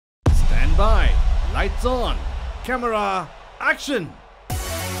Stand by. Lights on. Camera. Action.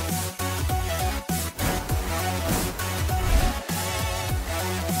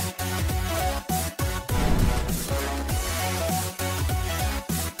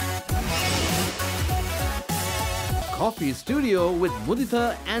 Coffee Studio with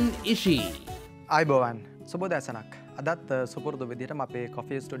Muditha and Ishi. අයිබෝවන් සුබ දැසනක් අදත් සුපුරුදු විදිහටම අපේ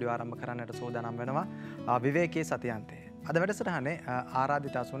කොෆී ස්ටුඩියෝ ආරම්භ කරන්නට සූදානම් වෙනවා විවේකී සතියන්තේ. අද වැඩසටහනේ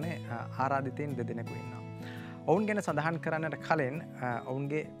ආරාධිත අසුනේ ආරාධිතයින් දෙදෙනෙකු ඉන්නවා. ඔවුන් ගැන සඳහන් කරන්නට කලින්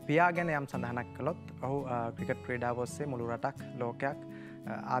ඔවුන්ගේ පියා ගැන යම් සඳහනක් කළොත් ඔහු ක්‍රිකට් ක්‍රීඩාව ඔස්සේ මුළු රටක් ලෝකයක්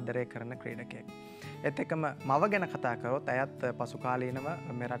ආදරය කරන ක්‍රීඩකයෙක්. ඒත් එක්කම මව ගැන කතා කරොත් ඇයත් පසු කාලීනව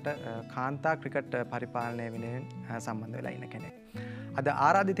මෙරට කාන්තා ක්‍රිකට් පරිපාලනය වෙනුවෙන් සම්බන්ධ වෙලා ඉන්න කෙනෙක්. අද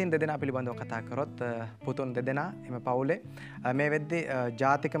ආරාධිතයින් දෙදෙනා පිළිබඳව කතා කරොත් පුතුන් දෙදෙනා එම පවුලේ මේ වෙද්දී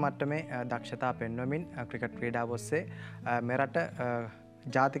ජාතික මට්ටමේ දක්ෂතා පෙන්වමින් ක්‍රිකට් ක්‍රීඩාව ඔස්සේ මෙරට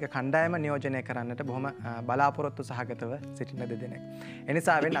ජාතික කණ්ඩායම නියෝජනය කරන්නට බොහොම බලාපොරොත්තු සහගතව සිටින දෙදෙනෙක්.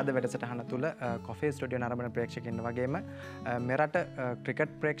 එනිසාවෙන් අද වැඩසටහන තුළ කොෆී ස්ටුඩියෝ නරඹන ප්‍රේක්ෂකයන් වගේම මෙරට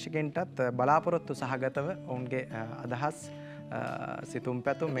ක්‍රිකට් ප්‍රේක්ෂකයන්ටත් බලාපොරොත්තු සහගතව ඔවුන්ගේ අදහස් සිතුම්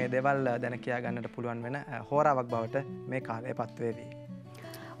පැතුම් මේ දේවල් දැන කියා ගන්නට පුළුවන් වෙන හෝරාවක් බවට මේ කාලය පත්වේවි.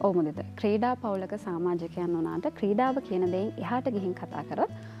 ඔව් මුදිත ක්‍රීඩා පවුලක සමාජිකයන් වුණාට ක්‍රීඩාව කියන දෙයින් එහාට ගිහින් කතා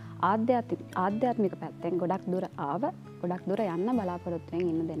කරොත් ආධ්‍යාත්මික පැත්තෙන් ගොඩක් දුර ගොඩක් දුර යන්න බලාපොරොත්තුවෙන්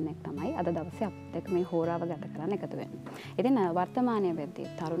ඉන්න දෙන්නෙක් තමයි අද දවසේ අපිත් එක්ක මේ හෝරාව ගත කරන්න එකතු වෙන්නේ. ඉතින් වර්තමානයේ වෙද්දී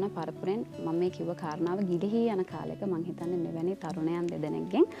තරුණ පරපුරෙන් මම මේ කිව්ව කාරණාව ගිලිහී යන කාලෙක මම හිතන්නේ මෙවැනි තරුණයන්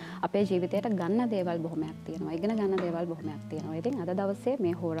දෙදෙනෙක්ගෙන් අපේ ජීවිතයට ගන්න දේවල් බොහොමයක් තියෙනවා. ඉගෙන ගන්න දේවල් බොහොමයක් තියෙනවා. ඉතින් අද දවසේ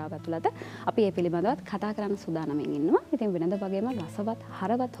මේ හෝරාව ඇතුළත අපි මේ පිළිබඳව කතා කරන්න සූදානම්ෙන් ඉන්නවා. ඉතින් වෙනද වගේම රසවත්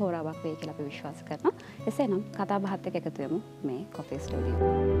හරවත් හෝරාවක් වෙයි කියලා අපි විශ්වාස කරනවා. එසේනම් කතා බහත් එක්ක එකතු වෙමු මේ කොෆී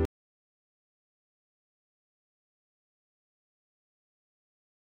ස්ටුඩියෝ.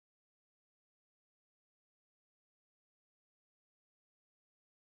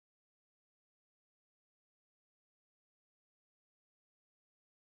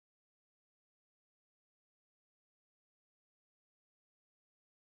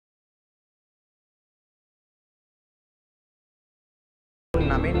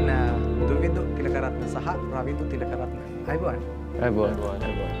 නමින් දුවිදු තිලකරත්න සහ රවිදු තිලකරත්න. අයිබෝන්.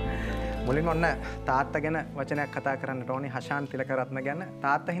 මුලින්ම ඔන්න තාත්තා ගැන වචනයක් කතා කරන්නට ඕනේ. හෂාන් තිලකරත්න ගැන.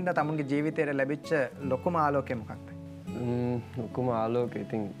 තාත්තා හින්දා තමුන්ගේ ජීවිතයට ලැබිච්ච ලොකුම ආලෝකය මොකක්ද? ලොකුම ආලෝකය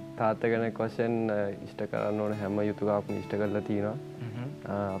ඉතින් තාත්තා ගැන වශයෙන් ඉෂ්ට කරන්න ඕන හැම යුතුයකම ඉෂ්ට කරලා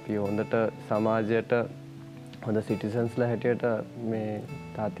තියෙනවා. අපි හොඳට සමාජයට හොඳ සිටිසන්ස්ලා හැටියට මේ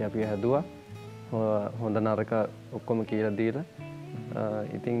තාත්තා අපි හැදුවා. හොඳ නරක ඔක්කොම කියලා දීලා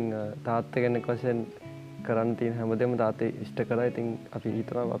ඉතින් තාත්තා කෙනෙක් වශයෙන් කරන්න තියෙන හැමදේම තාත්තේ ඉෂ්ට කරා. ඉතින් අපි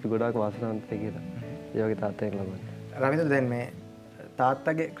හිතනවා අපි ගොඩාක් වාසනාවන්තයි කියලා. ඒ වගේ තාත්තෙක් ලබන්න. රවින්ද්‍ර දැන් මේ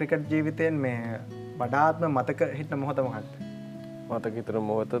තාත්තගේ ක්‍රිකට් ජීවිතයෙන් මේ වඩාත්ම මතක හිටන මොහොත මොකක්ද? මතක හිතන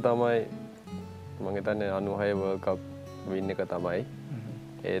මොහොත තමයි මම හිතන්නේ 96 World Cup වින් එක තමයි.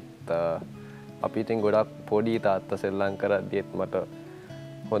 ඒත් අපි ඉතින් ගොඩක් පොඩි තාත්තා සෙල්ලම් කරද්දිත් මට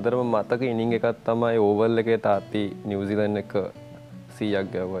හොඳටම මතක ඉනිං එකක් තමයි ඕවල් එකේ තාත්ති නිව්සීලන්ඩ් එක 100ක්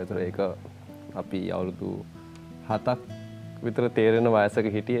ගාවා. ඒතර ඒක අපි අවුරුදු 7ක් විතර තේරෙන වයසක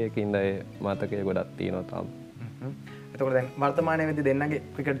හිටියේ. ඒකින්ද ඒ මතකය ගොඩක් තියෙනවා තාම. එතකොට දැන් වර්තමානයේ වෙද්දී දෙන්නගේ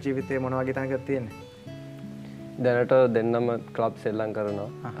ක්‍රිකට් ජීවිතේ මොන වගේ තැනකද තියෙන්නේ? දැනට දෙන්නම ක්ලබ් සෙල්ලම් කරනවා.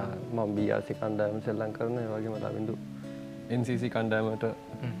 මම BRC කණ්ඩායම සෙල්ලම් කරනවා. ඒ වගේම රවින්දු NCC කණ්ඩායමට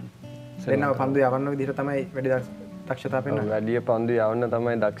දෙන්නම පන්දු යවන්න විදිහට තමයි වැඩි දක්ෂතාව පෙන්වන්නේ. වැඩි පන්දු යවන්න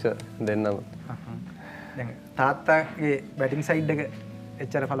තමයි දක්ෂ දෙන්නම. දැන් තාත්තාගේ බැටිං සයිඩ් එක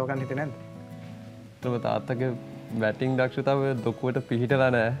එච්චර ෆලෝ කරන්න හිතේ නැද්ද? තාත්තගේ බැටිං දක්ෂතාවය දොකුවට පිහිටලා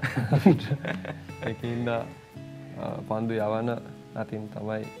නැහැ. ඒකින්ද පන්දු යවන අතින්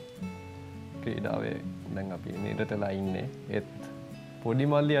තමයි ක්‍රීඩාවේ දැන් අපි නිරතලා ඉන්නේ. ඒත් පොඩි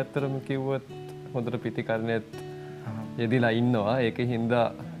මල්ලි ඇත්තටම කිව්වොත් හොඳට පිටිකරණෙත් යෙදිලා ඉන්නවා. ඒකින්ද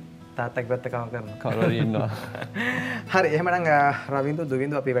තාත්තක් පැත්ත කව කරනවා. කවුරු ඉන්නවා. හරි එහෙමනම් රවින්දු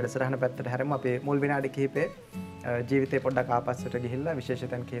දුවින්දු අපි වැඩසටහන පැත්තට හැරෙමු. අපි මුල් විනාඩි කිහිපේ ජීවිතේ පොඩ්ඩක් ආපස්සට ගිහිල්ලා විශේෂ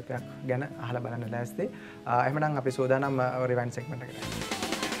තැන් කිහිපයක් ගැන අහලා බලන්න ලෑස්ති. එහෙමනම් අපි සූදානම් රිවයින්ඩ් සෙග්මන්ට් එකට.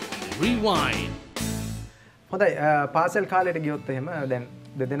 Rewind. හොඳයි පාසල් කාලයට ගියොත් එහෙම දැන්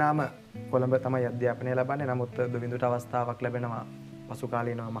දෙදෙනාම කොළඹ තමයි අධ්‍යාපනය ලබන්නේ. නමුත් දුවින්දුට අවස්ථාවක් ලැබෙනවා පසු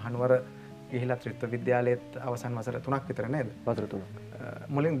කාලීනව මහනුවර ගිහිලා ත්‍රිත්ව විද්‍යාලයේත් අවසන් වසර 3ක් විතර නේද? වසර 3ක්.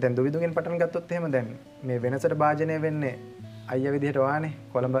 මුලින් දැන් දුවිදුගෙන් පටන් ගත්තොත් එහෙම දැන් මේ වෙනසට භාජනය වෙන්නේ අයියා විදිහට වානේ.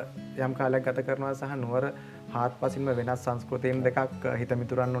 කොළඹ යම් කාලයක් ගත කරනවා සහ නුවර හාත්පසින්ම වෙනස් සංස්කෘතීන් දෙකක් හිත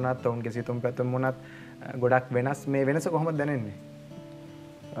මිතුරන් වුණත් ඔවුන්ගේ සිතුම් පැතුම් වුණත් ගොඩක් වෙනස්. මේ වෙනස කොහොමද දැනෙන්නේ?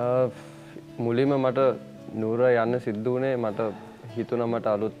 මුලින්ම මට නුවර යන්න සිද්ධ වුණේ මට හිතුණා මට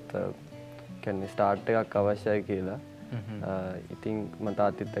අලුත් කියන්නේ ස්ටාර්ට් එකක් අවශ්‍යයි කියලා. ඉතින් මම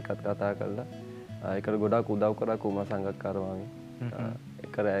තාත්තිත් එක්කත් කතා කළා. ඒකට ගොඩාක් උදව් කරා කුමා සංගක්කාරවාමි.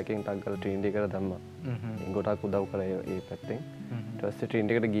 එක රැයකින් ටක් ගාලා ට්‍රීනිටි එකට දැම්මා. ගොඩාක් උදව් කරා ඒ පැත්තෙන්. ඊට පස්සේ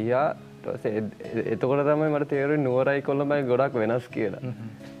ට්‍රීනිටි එකට ගියා. ඊට පස්සේ එතකොට තමයි මට තේරුනේ නුවරයි කොළඹයි ගොඩාක් වෙනස් කියලා.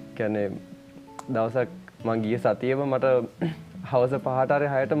 කියන්නේ දවසක් මම ගිය සතියේම මට හවස 5ට හරි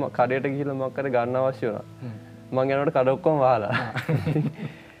 6ට කඩේට ගිහිල්ලා මොකක් හරි ගන්න අවශ්‍ය වුණා. මම යනකොට කඩ ඔක්කොම වහලා.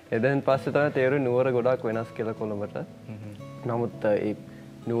 එදෙන් පස්සේ තමයි තේරුනේ නුවර ගොඩාක් වෙනස් කියලා කොළඹට. නමුත් ඒ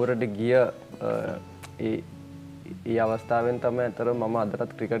නුවරට ගිය ඒ අවස්ථාවෙන් තමයි අතර මම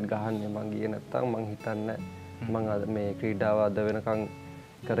අදටත් ක්‍රිකට් ගහන්නේ. මම ගියේ නැත්තම් මම හිතන්නේ මම මේ ක්‍රීඩාව අද වෙනකන්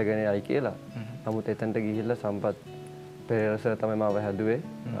කරගෙන යයි කියලා. නමුත් එතනට ගිහිල්ලා සම්පත් පෙරේරසර තමයි මාව හැදුවේ.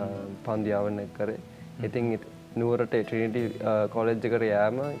 පන්දියාවන කරේ. ඉතින් නුවරට ට්‍රිනිටි කොලෙජ් එකට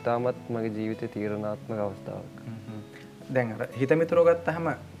යෑම ඉතාමත් මගේ ජීවිතේ තීරණාත්මක අවස්ථාවක්. දැන් අර හිත මිතුරෝ ගත්තාම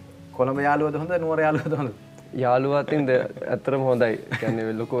කොළඹ යාළුවද හොඳ නුවර යාළුවද හොඳ? යාළුවා අතින් ඇත්තටම හොඳයි.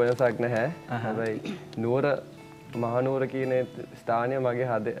 කියන්නේ ලොකු වෙනසක් නැහැ. හැබැයි නුවර මහනුවර කියන ස්ථානය මගේ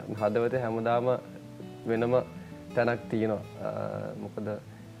හදවතේ හැමදාම වෙනම තැනක් තියෙනවා. මොකද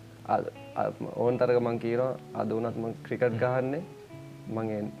ඕන තරක මං කියනවා අද වුණත් මං ක්‍රිකට් ගහන්නේ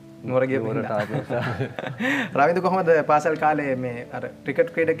මං නුවර ගිය රවින්ද කොහොමද පාසල් කාලේ මේ අර ක්‍රිකට්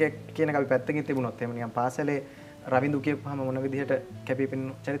ක්‍රීඩකයෙක් කියන එක අපි පැත්තකින් තිබුණොත් එහෙම නිකන් පාසලේ රවින්දු කියපුවාම මොන විදිහට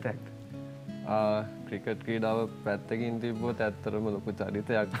කැපිපෙනෙන චරිතයක්ද? ක්‍රිකට් ක්‍රීඩාව පැත්තකින් තිබ්බොත් ඇත්තටම ලොකු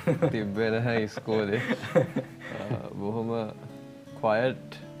චරිතයක් තිබ්බේ නැහැ ඉස්කෝලේ. බොහොම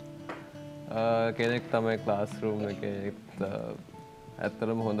ක්වයට් කෙනෙක් තමයි ක්ලාස් රූම් එකේ.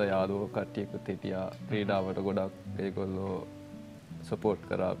 ඇත්තටම හොඳ යාළුවෝ කට්ටියකුත් හිටියා. ක්‍රීඩාවට ගොඩක් ඒගොල්ලෝ සපෝට්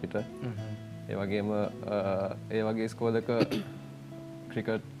කරා අපිට. ඒ වගේම ඒ වගේ ඉස්කෝලේක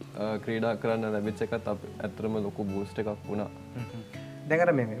ක්‍රිකට් ක්‍රීඩා කරන්න ලැබිච්ච එකත් ඇත්තටම ලොකු බූස්ට් එකක් වුණා. දැන්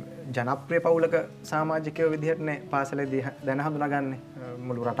අර මේ ජනප්‍රිය පවුලක සමාජිකයෝ විදිහටනේ පාසලේදී දැන හඳුනාගන්නේ.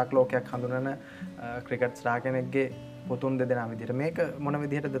 මුළු රටක් ලෝකයක් හඳුනන ක්‍රිකට් ස්ටාර් කෙනෙක්ගේ පුතුන් දෙදෙනා විදිහට. මේක මොන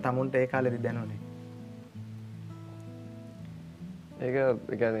විදිහටද තමුන්ට ඒ කාලේදී දැනුනේ? ඒක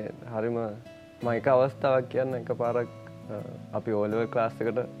කියන්නේ හරිම මම එක අවස්ථාවක් කියන්න එකපාරක් අපි O level ක්ලාස්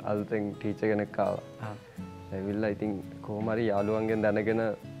එකට අලුතෙන් ටීචර් කෙනෙක් ආවා. ඇවිල්ලා ඉතින් කොහොම හරි යාළුවන්ගෙන් දැනගෙන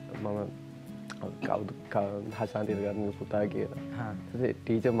මම කවුද හසාන්තිර ගන්න පුතා කියලා. ඊට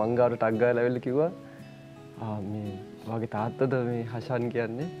ටීචර් මං ගාවට ටක් ගාලා ඇවිල්ලා කිව්වා මේ වගේ තාත්තද මේ හෂාන්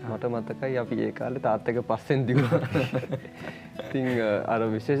කියන්නේ? මට මතකයි අපි ඒ කාලේ තාත්තක පස්සෙන් දිනුවා. ඉතින් අර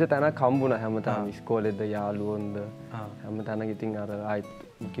විශේෂ තැනක් හම්බුණා හැමදාම ඉස්කෝලේද යාළුවොන්ද හැමතැනක ඉතින් අර ආයිත්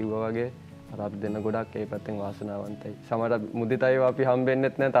කිව්වා වගේ අර අපි දෙන්න ගොඩක් ඒ පැත්තෙන් වාසනාවන්තයි. සමහර මුදිතයිව අපි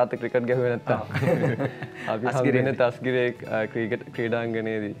හම්බෙන්නෙත් නැහැ තාත්තා ක්‍රිකට් ගැහුවේ නැත්තම්. අපි හම්බෙන්නේ තස්ගිරේ ක්‍රිකට්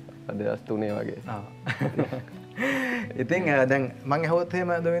ක්‍රීඩාංගණයේදී 2003 වගේ. ඉතින් දැන් මම අහුවොත්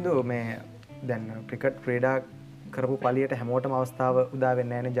එහෙම දොවිඳු මේ දැන් ක්‍රිකට් ක්‍රීඩා කරපු පළියට හැමෝටම අවස්ථාව උදා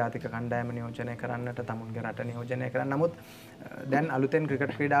වෙන්නේ නැහැනේ. ජාතික කණ්ඩායම නියෝජනය කරන්නට, තමුන්ගේ රට නියෝජනය කරන්න. නමුත් දැන් අලුතෙන්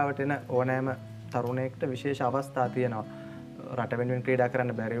ක්‍රිකට් ක්‍රීඩාවට එන ඕනෑම තරුණයෙකුට විශේෂ අවස්ථා තියෙනවා. රට වෙනුවෙන් ක්‍රීඩා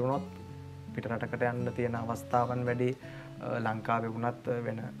කරන්න බැරි වුණොත් පිට රටකට යන්න තියෙන අවස්ථාවන් වැඩි. ලංකාවේ වුණත්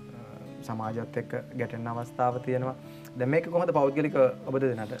වෙන සමාජයත් එක්ක ගැටෙන අවස්ථාව තියෙනවා. දැන් මේක කොහොමද පෞද්ගලික ඔබ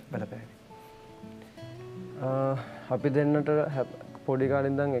දෙන්නට බලපෑවේ? අපි දෙන්නට පොඩි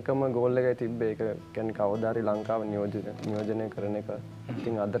කාලේ ඉඳන් එකම ගෝල් එකයි තිබ්බේ. ඒක කියන්නේ කවදා හරි ලංකාව නියෝජනය කරන එක.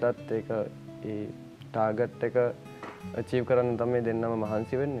 ඉතින් අදටත් ඒක ඒ ටාගට් එක අචීව් කරන්න තමයි දෙන්නම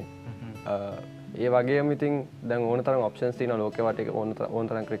මහන්සි වෙන්නේ. ඒ වගේම ඉතින් දැන් ඕන තරම් ඔප්ෂන්ස් තියෙනවා ලෝකෙ වටේ. ඕන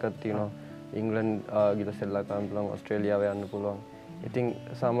තරම් ක්‍රිකට් තියෙනවා. ඉංග්ලන්ඩ් ගිහලා සෙල්ලා කරන්න පුළුවන්, ඕස්ට්‍රේලියාව යන්න පුළුවන්. ඉතින්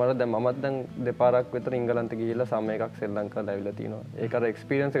සමහර දැන් මමත් දැන් දෙපාරක් විතර ඉංගලන්තෙ ගිහිල්ලා සම එකක් ශ්‍රී ලංකාවට ඇවිල්ලා තිනවා. ඒක අර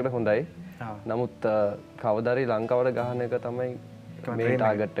එක්ස්පීරියන්ස් එකට හොඳයි. නමුත් කවදා හරි ලංකාවට ගහන එක තමයි මේ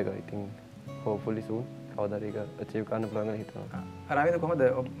ටාගට් එක. ඉතින් hopefully soon කවදා හරි ඒක achieve කරන්න පුළුවන් කියලා හිතනවා. රවින්ද කොහොමද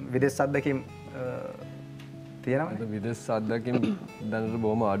විදේශ අත්දැකීම් තියෙනවද? විදේශ අත්දැකීම් දැනට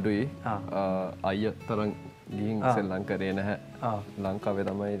බොහොම අඩුයි. අයිය තරම් ගිහින් ශ්‍රී ලංකාවේ නැහැ. ලංකාවේ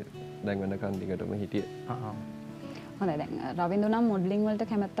තමයි දැන් වෙනකන් දිගටම හිටියේ. හොඳයි. දැන් රවින්දු නම් මොඩලින් වලට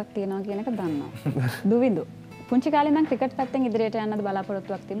කැමැත්තක් තියෙනවා කියන එක දන්නවා. දුවිඳු පුංචි කාලේ ඉඳන් ක්‍රිකට් පැත්තෙන් ඉදිරියට යන්නද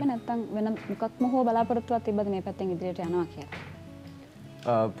බලාපොරොත්තුවක් තිබ්බ නැත්නම් වෙන මොකක්ම හෝ බලාපොරොත්තුවක් තිබ්බද මේ පැත්තෙන් ඉදිරියට යනවා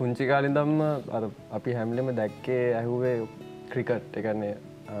කියලා? පුංචි කාලේ ඉඳන්ම අර අපි හැමලෙම දැක්කේ ඇහුවේ ක්‍රිකට්. ඒ කියන්නේ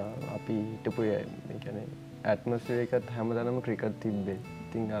අපි හිටපු ඒ කියන්නේ ඇට්මොස්ෆියර් එකත් හැමදාම ක්‍රිකට් තිබ්බේ.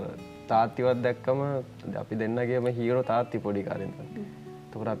 ඉතින් අර තාත්තිවත් දැක්කම අපි දෙන්නගේම හීරෝ තාත්ති පොඩි කාලේ ඉඳන්.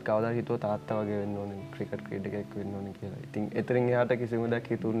 ඒකට අපි කවදාද හිතුව තාත්තා වගේ වෙන්න ඕනේ, ක්‍රිකට් ක්‍රීඩකයෙක් වෙන්න ඕනේ කියලා. ඉතින් එතනින් එහාට කිසිම දෙයක්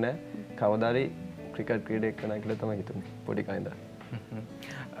හිතුන්නේ නැහැ. කවදාරි ක්‍රිකට් ක්‍රීඩකයෙක් වෙනවා කියලා තමයි හිතුනේ පොඩි කාලේ ඉඳන්.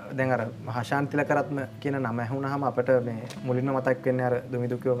 දැන් අර හෂාන් තිලකරත්න කියන නම ඇහුනහම අපිට මේ මුලින්ම මතක් වෙන්නේ අර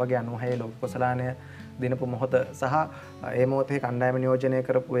දුමිදු කිව්වා වගේ 96 ලෝක කුසලානය දිනපු මොහොත සහ ඒ මොහොතේ කණ්ඩායම නියෝජනය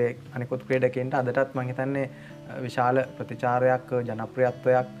කරපු ඒ අනිකුත් ක්‍රීඩකයන්ට අදටත් මම හිතන්නේ විශාල ප්‍රතිචාරයක්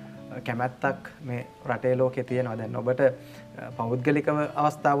ජනප්‍රියත්වයක් කැමැත්තක් මේ රටේ ලෝකේ තියෙනවා. දැන් ඔබට පෞද්ගලිකව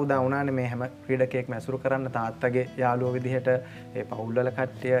අවස්ථාව උදා වුණානේ මේ හැම ක්‍රීඩකයෙක්ම ඇසුරු කරන්න තාත්තගේ යාළුවෝ විදිහට ඒ පවුල් වල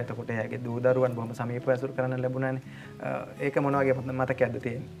කට්ටිය එතකොට එයාගේ දූ දරුවන් බොහොම සමීපව ඇසුරු කරන්න ලැබුණානේ. ඒක මොන වගේ මතකයක්ද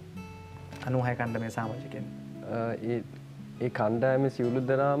තියෙන්නේ 96 කණ්ඩායමේ සමාජිකයන්? ඒ කණ්ඩායමේ සියලු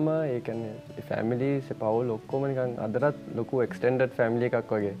දෙනාම ඒ කියන්නේ ෆැමිලිස් පවුල් ඔක්කොම නිකන් අදටත් ලොකු එක්ස්ටෙන්ඩඩ් ෆැමිලි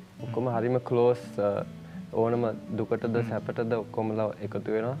එකක් වගේ. ඔක්කොම හරිම ක්ලෝස් ඕනම දුකටද සැපටද ඔක්කොමලා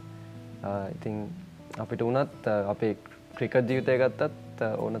එකතු වෙනවා. ඉතින් අපිට වුණත් අපේ ක්‍රිකට් ජීවිතය ගත්තත්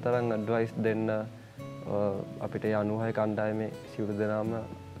ඕන තරම් ඇඩ්වයිස් දෙන්න අපිට 96 කණ්ඩායමේ සියලු දෙනාම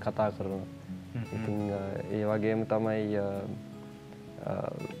කතා කරනවා. ඉතින් ඒ වගේම තමයි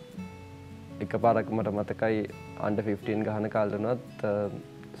එකපාරක් මට මතකයි අන්ඩර් 15 ගහන කාලෙනවත්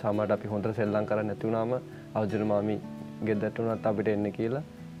සමහරට අපි හොඳට සෙල්ලම් කරන්න නැති වුණාම අර්ජුන මාමි ගෙදරට උනත් අපිට එන්න කියලා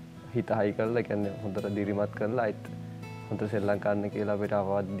හිත හයි කරලා කියන්නේ හොඳට දිරිමත් කරලා අයිත් හොඳට සෙල්ලම් කරන්න කියලා අපිට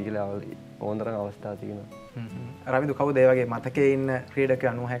අවවාද දීලා ඕනතරම් අවස්ථා තියෙනවා. රවිදු කවුද ඒ වගේ මතකයේ ඉන්න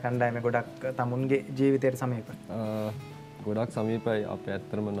ක්‍රීඩකයෝ 96 කණ්ඩායමේ ගොඩක් තමුන්ගේ ජීවිතයට සමීප? ගොඩක් සමීපයි. අපේ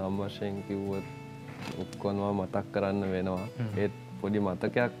ඇත්තටම නම් වශයෙන් කිව්වොත් ඔක්කොම මතක් කරන්න වෙනවා. ඒත් පොඩි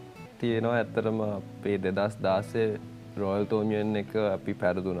මතකයක් තියෙනවා. ඇත්තටම අපේ 2016 රොයල් තෝමියන් එක අපි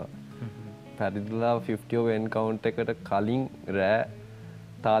පැරදුනා. පැරදිලා 50 වෙන් කවුන්ට් එකට කලින් රෑ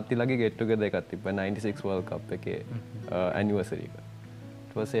තාත්තිලගේ get together එකක් තිබ්බා 96 World Cup එකේ anniversary එක.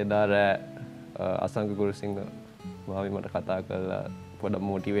 ඊට පස්සේ එදා රෑ අසංක ගුරුසිංහ මාවි මට කතා කරලා පොඩ්ඩක්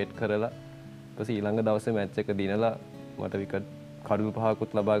මොටිවේට් කරලා ඊට පස්සේ ඊළඟ දවසේ මැච් එක දිනලා මට විකට් කඩුළු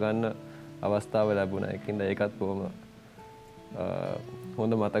 5කුත් ලබා ගන්න අවස්ථාව ලැබුණා. ඒකින්ද ඒකත් බොහොම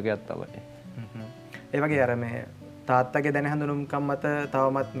හොඳ මතකයක් තමයි. ඒ වගේ අර මේ තාත්තගේ දැන හඳුනුම්කම් මත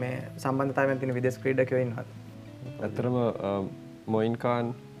තවමත් මේ සම්බන්ධතාවයන් තියෙන විදේශ ක්‍රීඩකයෝ ඉන්නවද? ඇත්තටම මොයින්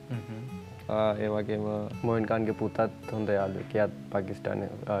කාන් ඒ වගේම මොයින් කාන්ගේ පුතත් හොඳ යාළුවෙක්. එයාත් පාකිස්තානයේ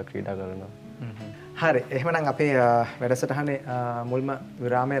ක්‍රීඩා කරනවා. හරි. එහෙමනම් අපේ වැඩසටහනේ මුල්ම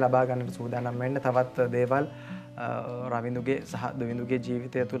විරාමය ලබා ගන්නට සූදානම් වෙන්න තවත් දේවල් රවින්දුගේ සහ දුවින්දුගේ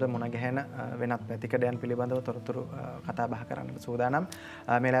ජීවිතය තුළ මුණ ගැහෙන වෙනත් පැතිකඩයන් පිළිබඳව තොරතුරු කතා බහ කරන්නට සූදානම්.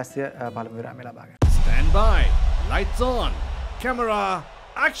 මේ ලැස්තිය පළමු විරාමය ලබා ගන්න. Stand by. Lights on. Camera.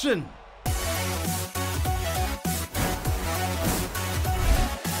 Action.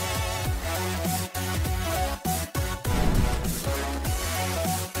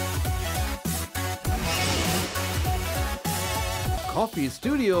 Coffee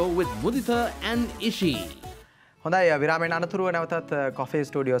Studio with Muditha and Ishi. හොඳයි විරාමයෙන් අනතුරුව නැවතත් කොෆී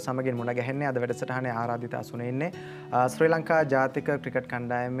ස්ටුඩියෝ සමගින් මුණ ගැහෙන්නේ. අද වැඩසටහනේ ආරාධිත අසුනේ ඉන්නේ ශ්‍රී ලංකා ජාතික ක්‍රිකට්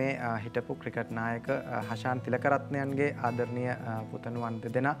කණ්ඩායමේ හිටපු ක්‍රිකට් නායක හෂාන් තිලකරත්නයන්ගේ ආදරණීය පුතණුවන්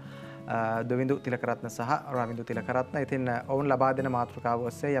දෙදෙනා දුවින්දු තිලකරත්න සහ රවින්දු තිලකරත්න. ඉතින් ඔවුන් ලබා දෙන මාතෘකාව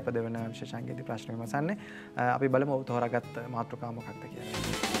ඔස්සේ අප දෙවන විශේෂාංගයේදී ප්‍රශ්න විමසන්නේ. අපි බලමු ඔව් තෝරාගත් මාතෘකාව මොකක්ද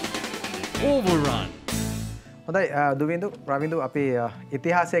කියලා. Overrun. හොඳයි දුවින්දු රවින්දු අපි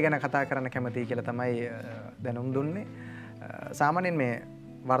ඉතිහාසය ගැන කතා කරන්න කැමතියි කියලා තමයි දැනුම් දුන්නේ. සාමාන්‍යයෙන් මේ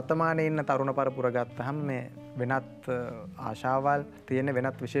වර්තමානයේ ඉන්න තරුණ පරපුර ගත්තහම මේ වෙනත් ආශාවල් තියෙන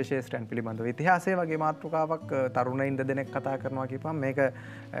වෙනත් විශේෂේෂ්ඨයන් පිළිබඳව ඉතිහාසය වගේ මාතෘකාවක් තරුණයින් දෙදෙනෙක් කතා කරනවා කියපුවම මේක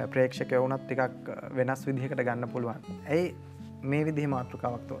ප්‍රේක්ෂකයෝ වුණත් ටිකක් වෙනස් විදිහකට ගන්න පුළුවන්. ඇයි මේ විදිහේ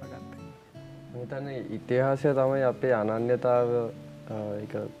මාතෘකාවක් තෝරාගත්තේ? මම හිතන්නේ ඉතිහාසය තමයි අපේ අනන්‍යතාව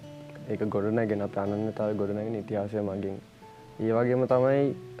ඒක ගොඩනැගෙන අපේ අනන්‍යතාවය ගොඩනැගෙන ඉතිහාසය මගින්. ඒ වගේම තමයි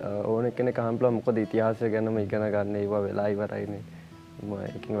ඕන කෙනෙක් අහන්න පුළුවන් මොකද ඉතිහාසය ගැනම ඉගෙන ගන්න ඒවා වෙලා ඉවරයිනේ.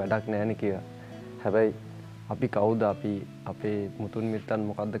 ඒකකින් වැඩක් නැහැ කියලා. හැබැයි අපි කවුද? අපි අපේ මුතුන් මිත්තන්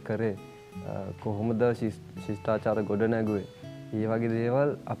මොකද්ද කරේ? කොහොමද ශිෂ්ටාචාර ගොඩ නැගුවේ? මේ වගේ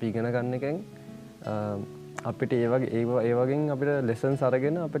දේවල් අපි ඉගෙන ගන්න එකෙන් අපිට ඒ වගේ අපිට ලෙසන්ස්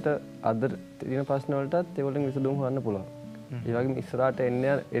අරගෙන අපිට අද තියෙන ප්‍රශ්න වලටත් ඒ වලින් විසඳුම් හොයන්න පුළුවන්. ඒ වගේම ඉස්සරහට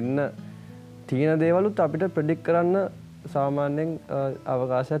එන්න තියෙන දේවලුත් අපිට ප්‍රෙඩික්ට් කරන්න සාමාන්‍යයෙන්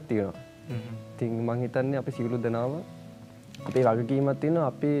අවකාශයක් තියෙනවා. ඉතින් මම හිතන්නේ අපි සියලු දෙනාම අපේ වගකීමක් තියෙනවා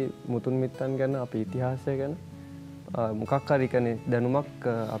අපේ මුතුන් මිත්තන් ගැන අපේ ඉතිහාසය ගැන මොකක් හරි කියන්නේ දැනුමක්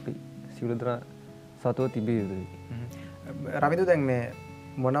අපි සියලු දෙනා සතුව තිබිය යුතුයි. රවිදු දැන් මේ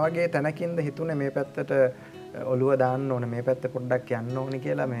මොන වගේ තැනකින්ද හිතුනේ මේ පැත්තට ඔළුව දාන්න ඕන මේ පැත්ත පොඩ්ඩක් යන්න ඕනි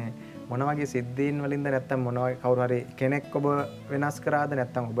කියලා මේ මොන වගේ සිද්ධීන් වලින්ද නැත්තම් මොන වගේ කවුරු හරි කෙනෙක් ඔබ වෙනස් කරාද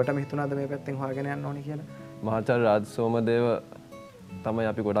නැත්තම් ඔබටම හිතුණාද මේ පැත්තෙන් හොයාගෙන යන්න ඕනි කියලා? මහාචාර්ය රාජ් සෝමදේව තමයි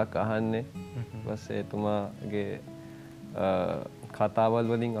අපි ගොඩක් අහන්නේ. ඊපස්සේ එතුමාගේ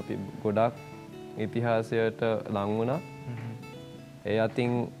කතාවල් වලින් අපි ගොඩක් ඉතිහාසයට ලං වුණා. ඒ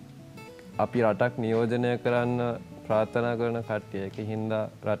අතින් අපි රටක් නියෝජනය කරන්න ප්‍රාර්ථනා කරන කට්ටිය. ඒක හින්දා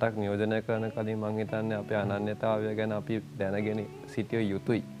රටක් නියෝජනය කරන කලින් මං හිතන්නේ අපේ අනන්‍යතාවය ගැන අපි දැනගෙන සිටිය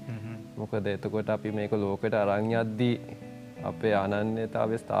යුතුයි. මොකද එතකොට අපි මේක ලෝකෙට අරන් යද්දී අපේ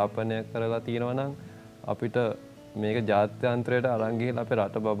අනන්‍යතාවය ස්ථාපනය කරලා තියෙනවා නම් අපිට මේක ජාත්‍යන්තරයට අරන් ගිහලා අපේ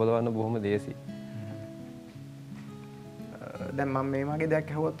රට බබලවන්න බොහොම ලේසි. දැන් මම මේ වගේ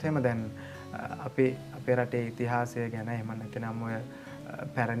දෙයක් අහුවොත් එහෙම දැන් අපේ රටේ ඉතිහාසය ගැන එහෙම නැත්නම් ඔය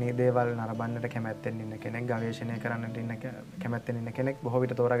පැරණි දේවල් නරඹන්නට කැමැත්තෙන් ඉන්න කෙනෙක්, ගවේෂණය කරන්නට කැමැත්තෙන් ඉන්න කෙනෙක් බොහෝ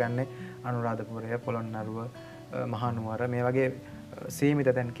විට තෝරාගන්නේ අනුරාධපුරය, පොළොන්නරුව, මහනුවර මේ වගේ සීමිත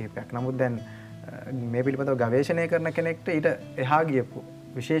තැන් කීපයක්. නමුත් දැන් මේ පිළිබඳව ගවේෂණය කරන කෙනෙක්ට ඊට එහා ගියපු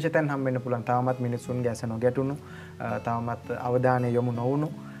විශේෂ තැන් හම්බෙන්න පුළුවන්. තවමත් මිනිසුන්ගේ ඇස නොගැටුණු, තවමත් අවධානය යොමු නොවුණු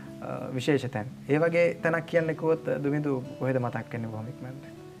විශේෂ තැන්. ඒ වගේ තැනක් කියන්නේ කිව්වොත් දුමිදු කොහෙද මතක් වෙන්නේ බොහොම ඉක්මනට?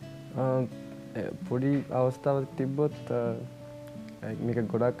 පොඩි අවස්ථාවක් තිබ්බොත් මේක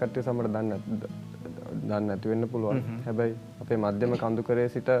ගොඩක් කට්ටිය සමහර දන්නේ නැති වෙන්න පුළුවන්. හැබැයි අපේ මධ්‍යම කඳුකරේ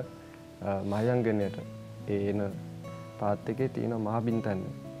සිට මහයංගනයට එන පාත් එකේ තියෙන මහ බින්තන්න.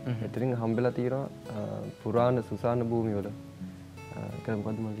 එතනින් හම්බෙලා තියෙනවා පුරාණ සුසාන භූමිවල. ඒක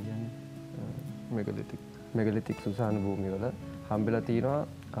මොකද්ද මම කියන්නේ? මෙගලිතික් සුසාන භූමිවල හම්බෙලා තියෙනවා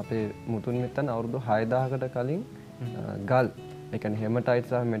අපේ මුතුන් මිත්තන් අවුරුදු 6000කට කලින් ගල්. ඒ කියන්නේ හෙමටයිට්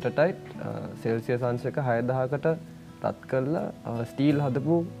සහ මෙටටයිට් සෙල්සියස් අංශක 6000කට රත් කරලා ස්ටීල්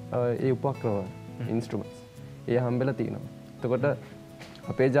හදපු ඒ උපක්‍රම ඉන්ස්ට්‍රුමන්ට්ස් ඒ හම්බෙලා තියෙනවා. එතකොට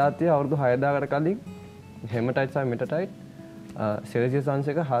අපේ ජාතිය අවුරුදු 6000කට කලින් හෙමටයිට් සහ මෙටටයිට් සෙල්සියස්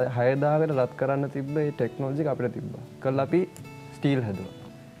අංශක 6000කට රත් කරන්න තිබ්බ ඒ ටෙක්නොලොජි එක අපිට තිබ්බා. කළා අපි ස්ටීල් හැදුවා.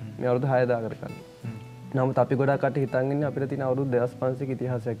 මේ අවුරුදු 6000කට කලින්. නමුත් අපි ගොඩක් කට්ටිය හිතන් ඉන්නේ අපිට තියෙන අවුරුදු 2500ක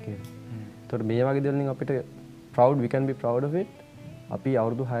ඉතිහාසයක් කියලා. ඒතකොට මේ වගේ දේවල් වලින් අපිට proud, we can be proud of it. අපි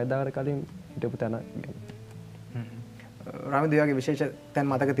අවුරුදු 6000කට කලින් හිටපු තැන ගැන. රාමිද වගේ විශේෂ තැන්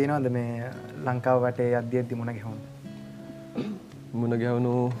මතක තියෙනවද මේ ලංකාව වටේ යද්දී මුණ ගැහුණු? මුණ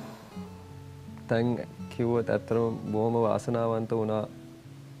ගැහුණු තැන් කිව්වොත් ඇත්තටම බොහොම වාසනාවන්ත වුණා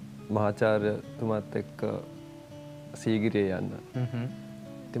මහාචාර්යතුමත් එක්ක සීගිරිය යන්න.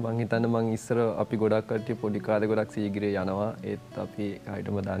 ඉතින් මං හිතන්නේ මං ඉස්සර අපි ගොඩක් කට්ටිය පොඩි කාලේ ගොඩක් සීගිරිය යනවා. ඒත් අපි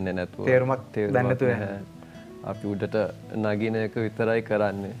කායිටම දන්නේ නැතුව තේරුමක් දන්නේ නැතුව අපි උඩට නගින එක විතරයි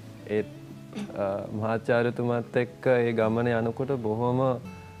කරන්නේ. ඒත් මහාචාර්යතුමත් එක්ක ඒ ගමන යනකොට බොහොම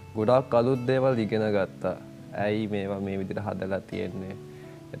ගොඩක් අලුත් දේවල් ඉගෙන ගත්තා. ඇයි මේවා මේ විදිහට හදලා තියෙන්නේ?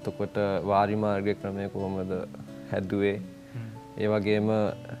 එතකොට වාරි මාර්ග ක්‍රමය කොහොමද හැදුවේ? ඒ වගේම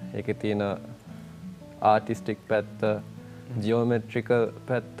ඒකේ තියෙන ආටිස්ටික් පැත්ත, ජියෝමෙට්‍රිකල්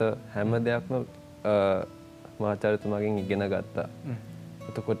පැත්ත හැම දෙයක්ම මහාචාර්යතුමාගෙන් ඉගෙන ගත්තා.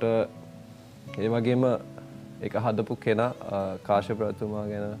 එතකොට ඒ වගේම ඒක හදපු කෙනා කාශ්‍යප රජතුමා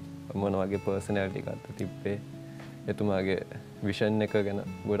ගැන මොන වගේ පර්සනැලිටි එකක්ද තිබ්බේ? එතුමාගේ විෂන් එක ගැන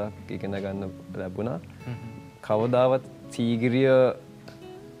ගොඩක් ඉගෙන ගන්න ලැබුණා. කවදාවත් සීගිරිය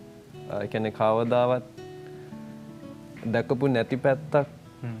කියන්නේ කවදාවත් දැකපු නැති පැත්තක්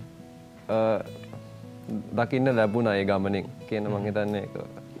දකින්න ලැබුණා ඒ ගමනින් කියන මම හිතන්නේ ඒක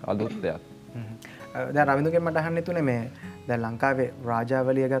අලුත් දෙයක්. දැන් රවින්දුගෙන් මට අහන්න තුනේ මේ දැන් ලංකාවේ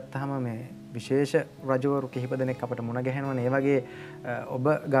රාජාවලිය ගත්තාම මේ විශේෂ රජවරු කිහිප දෙනෙක් අපට මුණ ගැහෙනවනේ. ඒ වගේ ඔබ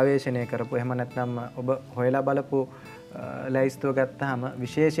ගවේෂණය කරපු එහෙම නැත්නම් ඔබ හොයලා බලපු ලැයිස්තුව ගත්තාම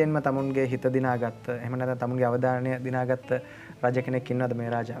විශේෂයෙන්ම තමුන්ගේ හිත දිනාගත්ත එහෙම නැත්නම් තමුන්ගේ අවධානය දිනාගත්ත රජ කෙනෙක් ඉන්නවද මේ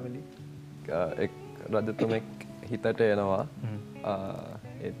රාජාවලියේ? එක් රජතුමෙක් හිතට එනවා.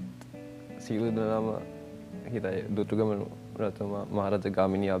 ඒ සීල දනම හිතයි දුටුගැමුණු රජතුමා මහරජ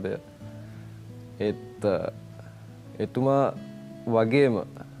ගාමිණී අබය. ඒත් එතුමා වගේම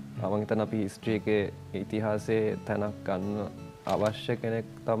මම හිතන්නේ අපි හිස්ටරි එකේ ඉතිහාසයේ තැනක් ගන්න අවශ්‍ය කෙනෙක්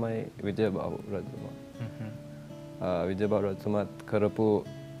තමයි විජයබාහු රජතුමා. විජයබාහු රජතුමාත් කරපු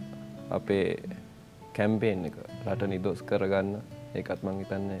අපේ කැම්පේන් එක රට නිදොස් කරගන්න ඒකත් මම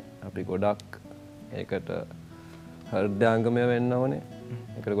හිතන්නේ අපි ගොඩක් ඒකට හෘදයාංගමය වෙන්න ඕනේ.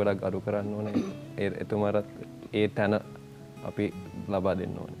 ඒකට ගොඩක් අරු කරන්න ඕනේ. එතුමාට ඒ තැන අපි ලබා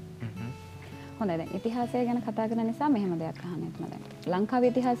දෙන්න ඕනේ. හොඳයි, දැන් ඉතිහාසය ගැන කතා කරන නිසා මෙහෙම දෙයක් අහන්න හිතුණා. දැන් ලංකාවේ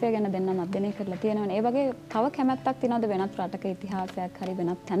ඉතිහාසය ගැන දෙන්නම අධ්‍යයනය කරලා තියෙනවනේ. ඒ වගේ තව කැමැත්තක් තියනවද වෙනත් රටක ඉතිහාසයක් හරි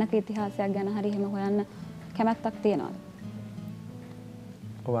වෙනත් තැනක ඉතිහාසයක් ගැන හරි එහෙම හොයන්න කැමැත්තක් තියනවද?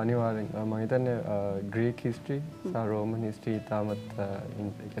 ඔව් අනිවාර්යෙන්. මම හිතන්නේ ග්‍රීක් හිස්ටරි සහ රෝමන් හිස්ටරි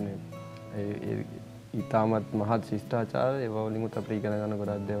ඉතාමත් මහත් ශිෂ්ටාචාර ඒවා වලින් අපිට ඉගෙන ගන්න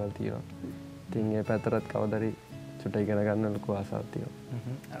ගොඩක් දේවල් තියෙනවා. ඉතින් ඒ පැත්තට කවදාරි චුට්ට ඉගෙන ගන්න ලොකු ආසාවක් තියෙනවා.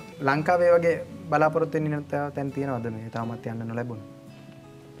 ලංකාවේ වගේ බලාපොරොත්තු වෙන්න තැන් තියෙනවද මේ තාමත් යන්න නොලැබුණු?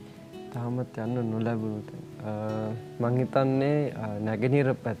 තාමත් යන්න නොලැබුණු තැන්. මං හිතන්නේ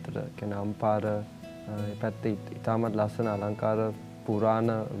නැගෙනහිර පැත්තට කියන්නේ අම්පාර ඒ පැත්තේ ඉතාමත් ලස්සන අලංකාර පුරාණ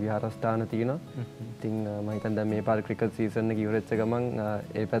විහාරස්ථාන තියෙනවා. ඉතින් මම හිතන්නේ දැන් මේ පාර ක්‍රිකට් සීසන් එක ඉවර වෙච්ච ගමන්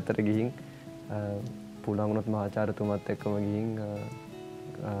ඒ පැත්තට ගිහින් පුළුවන් වුණොත් මහාචාර්යතුමත් එක්කම ගිහින්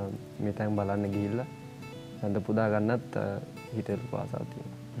මේ තැන් බලන්න ගිහිල්ලා සඳ පුදා ගන්නත් හිතේට ආසාවක්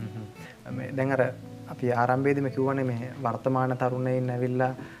තියෙනවා. මේ දැන් අර අපි ආරම්භයේදීම කිව්වනේ මේ වර්තමාන තරුණයින්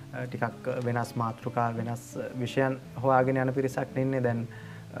ඇවිල්ලා ටිකක් වෙනස් මාතෘකා වෙනස් විෂයන් හොයාගෙන යන පිරිසක් ඉන්නේ. දැන්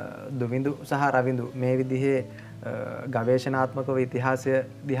දුවිඳු සහ රවිඳු මේ විදිහේ ගවේෂණාත්මකව ඉතිහාසය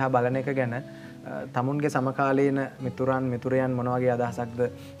දිහා බලන එක ගැන තමුන්ගේ සමකාලීන මිතුරන් මිතුරයන් මොන වගේ අදහසක්ද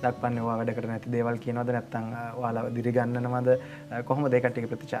දක්වන්නේ? ඔයා වැඩකට නැති දේවල් කියනවද නැත්නම් ඔයාලා දිරිගන්නනවද? කොහොමද ඒ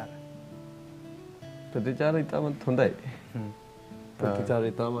කට්ටියගේ ප්‍රතිචාර? ප්‍රතිචාර ඉතාමත් හොඳයි. ප්‍රතිචාර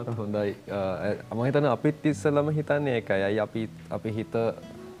ඉතාමත් හොඳයි. මම හිතන්නේ අපිත් ඉස්සෙල්ලම හිතන්නේ ඒකයි. අයි අපි හිත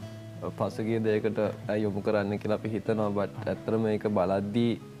පසුගිය දෙයකට යොමු කරන්න කියලා අපි හිතනවා. බට් ඇත්තටම මේක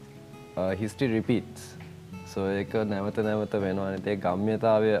බලද්දී history repeats. so ඒක නැවත නැවත වෙනවා. ඒ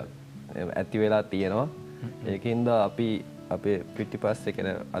ගම්ම්‍යතාවය ඇති වෙලා තියෙනවා. ඒකින්ද අපි අපේ පිටිපස්සේ කියන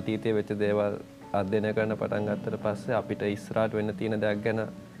අතීතයේ වෙච්ච දේවල් අධ්‍යයනය කරන්න පටන් ගත්තට පස්සේ අපිට ඉස්සරහට වෙන්න තියෙන දේක් ගැන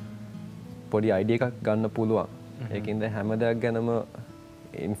පොඩි අයිඩියා එකක් ගන්න පුළුවන්. ඒකින්ද හැම දෙයක් ගැනම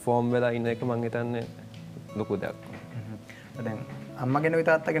ඉන්ෆෝම් වෙලා ඉන්න එක මම හිතන්නේ ලොකු දෙයක්. දැන් අම්මගෙන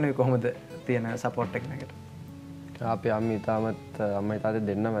තාත්තගෙන කොහොමද තියෙන සපෝට් එක නැකට? අපේ අම්මා ඉතාමත් අම්මයි තාත්තේ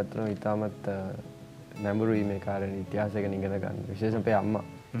දෙන්නම ඇත්තටම ඉතාමත් නැඹුරුයි මේ කාර්යය ඉතිහාසය ගැන ඉගෙන ගන්න. විශේෂයෙන් අපේ අම්මා.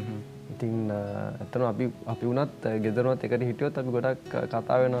 ඉතින් ඇත්තටම අපි වුණත් ගෙදරවත් එකට හිටියොත් අපි ගොඩක්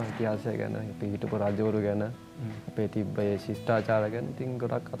කතා වෙනවා ඉතිහාසය ගැන, අපි හිටපු රජවරු ගැන, අපේ තිබ්බ ඒ ශිෂ්ටාචාර ගැන ඉතින්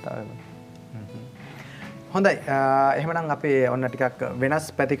ගොඩක් කතා වෙනවා. හොඳයි. එහෙමනම් අපි ඔන්න ටිකක් වෙනස්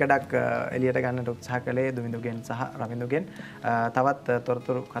පැතිකඩක් එළියට ගන්නට උත්සාහ කළේ දුවිඳුගෙන් සහ රවිඳුගෙන්. තවත්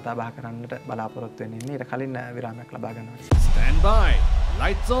තොරතුරු කතා බහ කරන්නට බලාපොරොත්තු වෙන්නේ ඉන්නේ. ඊට කලින් විරාමයක් ලබා ගන්නවා. Stand by.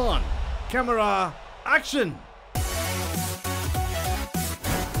 Lights on. Camera action.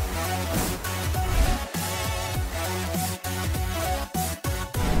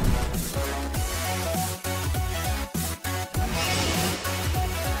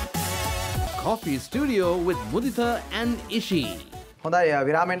 Coffee Studio with Muditha and Ishi. හොඳයි.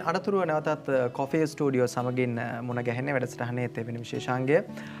 විරාමෙන් අනතුරුව නැවතත් කොෆී ස්ටුඩියෝ සමගින් මුණ ගැහෙන්නේ වැඩසටහනේ තෙවෙනි විශේෂාංගය.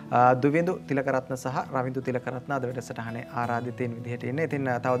 දුවිඳු තිලකරත්න සහ රවිඳු තිලකරත්න අද වැඩසටහනේ ආරාධිතයින් විදිහට ඉන්නේ. ඉතින්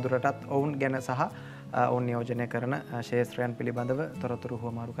තවදුරටත් ඔවුන් ගැන සහ ඔවුන් නියෝජනය කරන ශේෂ්ත්‍රයන් පිළිබඳව තොරතුරු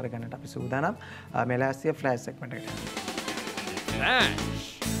හුවමාරු කරගන්නට අපි සූදානම්. මේ ලෑස්තිය ෆ්ලෑෂ් සෙග්මන්ට් එකට. Flash.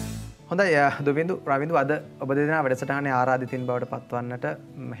 හොඳයි. දුවිඳු රවිඳු අද ඔබ දෙදෙනා වැඩසටහනේ ආරාධිතින් බවට පත්වන්නට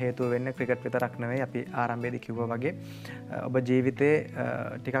හේතුව වෙන්නේ ක්‍රිකට් විතරක් නෙවෙයි. අපි ආරම්භයේදී කිව්වා වගේ ඔබ ජීවිතේ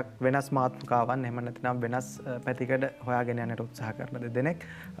ටිකක් වෙනස් මාතෘකාවන් එහෙම නැත්නම් වෙනස් පැතිකඩ හොයාගෙන යන්නට උත්සාහ කරන දෙදෙනෙක්.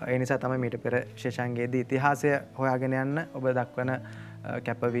 ඒ නිසා තමයි මීට පෙර විශේෂාංගයේදී ඉතිහාසය හොයාගෙන යන්න ඔබ දක්වන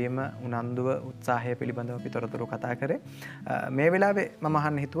කැපවීම, උනන්දුව, උත්සාහය පිළිබඳව අපි තොරතුරු කතා කරේ. මේ වෙලාවේ මම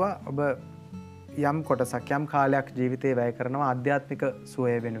අහන්න හිතුවා ඔබ යම් කොටසක් යම් කාලයක් ජීවිතේ වැය කරනවා ආධ්‍යාත්මික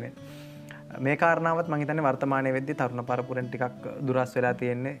සුවය වෙනුවෙන්. මේ කාරණාවත් මම හිතන්නේ වර්තමානයේ වෙද්දී තරුණ පරපුරෙන් ටිකක් දුරස් වෙලා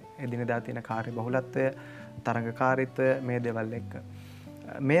තියෙන්නේ. එදිනෙදා තියෙන කාර්ය බහුලත්වය, තරඟකාරීත්වය මේ දේවල් එක්ක.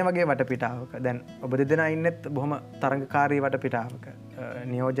 මේ වගේ වටපිටාවක දැන් ඔබ දෙදෙනා ඉන්නෙත් බොහොම තරඟකාරී වටපිටාවක.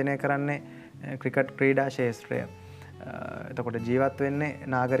 නියෝජනය කරන්නේ ක්‍රිකට් ක්‍රීඩා ශාස්ත්‍රය. එතකොට ජීවත් වෙන්නේ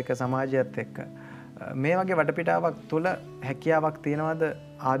නාගරික සමාජයත් එක්ක. මේ වගේ වටපිටාවක් තුළ හැකියාවක් තියනවාද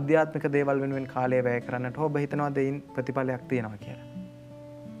ආධ්‍යාත්මික දේවල් වෙනුවෙන් කාලය වැය කරන්නට? ඔබ හිතනවාද ඒන් ප්‍රතිඵලයක් තියෙනවා කියලා?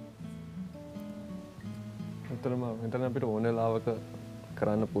 මෙතන අපිට ඕන වෙලාවක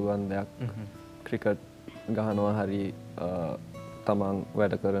කරන්න පුළුවන් දෙයක්. ක්‍රිකට් ගහනවා හරි තමන්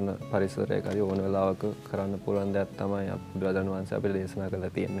වැඩ කරන පරිසරයක හරි ඕන වෙලාවක කරන්න පුළුවන් දෙයක් තමයි බුදුරජාණන් වහන්සේ අපිට දේශනා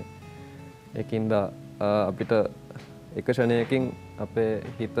කරලා තියෙන්නේ. ඒකින්ද අපිට එක ක්ෂණයකින් අපේ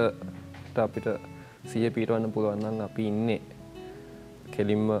හිතට අපිට සිහිය පිටවන්න පුළුවන් නම් අපි ඉන්නේ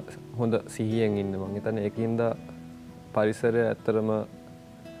කෙලින්ම හොඳ සිහියෙන් ඉන්න. මම හිතන්නේ ඒකින්ද පරිසරය ඇත්තටම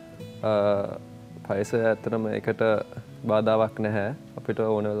එකට බාධාවක් නැහැ. අපිට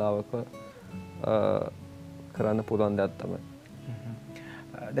ඕන වෙලාවක කරන්න පුළුවන් දෙයක් තමයි.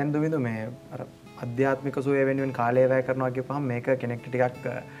 දැන් දුවිඳු මේ අර අධ්‍යාත්මික සුවය වෙනුවෙන් කාලය වැය කරනවා කියපුවහම මේක කෙනෙක්ට ටිකක්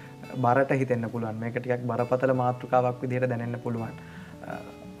බරට හිතෙන්න පුළුවන්. මේක ටිකක් බරපතල මාතෘකාවක් විදිහට දැනෙන්න පුළුවන්.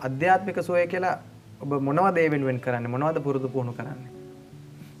 අධ්‍යාත්මික සුවය කියලා ඔබ මොනවද ඒ වෙනුවෙන් කරන්නේ? මොනවද පුරුදු පුහුණු කරන්නේ?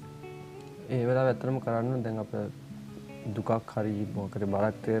 ඒ වෙලාව ඇත්තටම කරන්න දැන් අපේ දුකක් හරි මොකද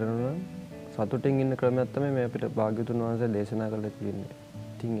බරක් තේරෙනවා සතුටින් ඉන්න ක්‍රමයක් තමයි මේ අපිට භාග්‍යතුන් වහන්සේ දේශනා කරලා තියෙන්නේ.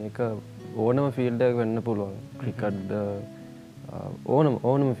 ඉතින් ඒක ඕනම ෆීල්ඩ් එකක වෙන්න පුළුවන්. ක්‍රිකට්ද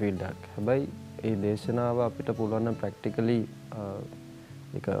ඕනම ෆීල්ඩ් එකක්. හැබැයි ඒ දේශනාව අපිට පුළුවන් නම් ප්‍රැක්ටිකලි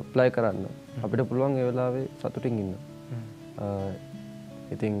ඒක ඇප්ලයි කරන්න අපිට පුළුවන් ඒ වෙලාවේ සතුටින් ඉන්න.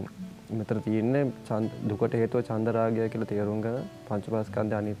 ඉතින් මෙතන තියෙන්නේ දුකට හේතුව චන්දරාගය කියලා තේරුම් ගන්න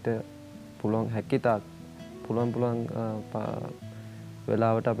පංචපාස්කන්ධය අනිත්‍ය පුළුවන් හැකියතාක් පුළුවන්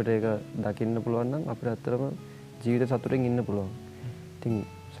වෙලාවට අපිට ඒක දකින්න පුළුවන් නම් අපිට ඇත්තටම ජීවිත සතුටින් ඉන්න පුළුවන්. ඉතින්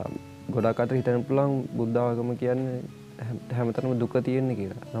ගොඩක් අතට හිතන්න පුළුවන් බුද්ධ ආගම කියන්නේ හැමතැනම දුක තියෙන්නේ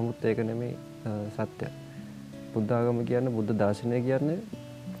කියලා. නමුත් ඒක නෙමෙයි සත්‍ය. බුද්ධ ආගම කියන්නේ බුද්ධ දර්ශනය කියන්නේ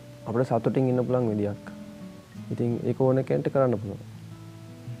අපිට සතුටින් ඉන්න පුළුවන් විදියක්. ඉතින් ඒක ඕන කෙනෙක්ට කරන්න පුළුවන්.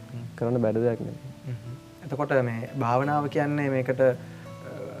 කරන්න බැරි දෙයක් නෙමෙයි. එතකොට මේ භාවනාව කියන්නේ මේකට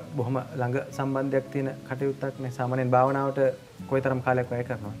බොහොම ළඟ සම්බන්ධයක් තියෙන කටයුත්තක් නේ. සාමාන්‍යයෙන් භාවනාවට කොයිතරම් කාලයක් වැය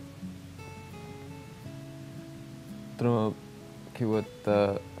කරනවද? අතන කිව්වොත්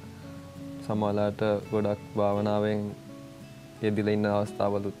සමහරවිට ගොඩක් භාවනාවෙන් යෙදিলা ඉන්න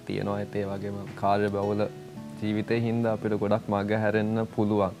අවස්ථාවලුත් තියෙනවා. ඒ වගේම කාර්ය බහුල ජීවිතේ හින්දා අපිට ගොඩක් මග හැරෙන්න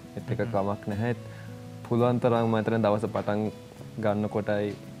පුළුවන්. ඒත් එක කමක් නැහැ. පුළුවන් තරම් මම දවස පටන්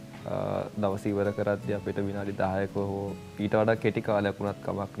ගන්නකොටයි දවස ඉවර කරද්දී අපිට විනාඩි 10ක හෝ ඊට වඩා කෙටි කාලයක් වුණත්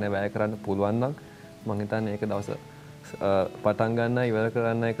කමක් නැහැ වැය කරන්න පුළුවන් නම් මම හිතන්නේ ඒක දවස පටන් ගන්න ඉවර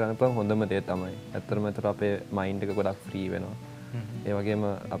කරන්නයි කරන්න පුළුවන් හොඳම දේ තමයි. ඇත්තටම ඒතර අපේ මයින්ඩ් එක ගොඩක් ෆ්‍රී වෙනවා. ඒ වගේම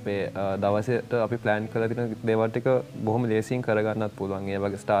අපේ දවසේට අපි ප්ලෑන් කරලා තියෙන දේවල් ටික බොහොම ලේසියෙන් කරගන්නත් පුළුවන්. ඒ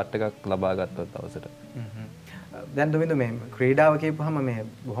වගේ ස්ටාර්ට් එකක් ලබා ගත්තොත් දවසට. දැන් දුමින්දු මේ ක්‍රීඩාව කියපුවම මේ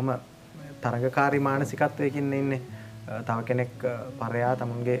බොහොම තරඟකාරී මානසිකත්වයකින් ඉන්නේ. තව කෙනෙක් පරයා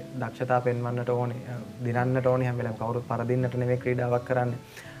තමුන්ගේ දක්ෂතා පෙන්වන්නට ඕනේ, දිනන්නට ඕනේ හැම වෙලාවෙම කවුරුත් පරදින්නට නෙවෙයි ක්‍රීඩාවක් කරන්නේ.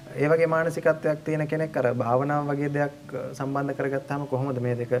 ඒ වගේ මානසිකත්වයක් තියෙන කෙනෙක් අර භාවනාව වගේ දෙයක් සම්බන්ධ කරගත්තාම කොහොමද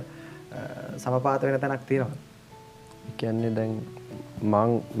මේ දෙක සමපාත වෙන තැනක් තියෙනවද? ඒ කියන්නේ දැන්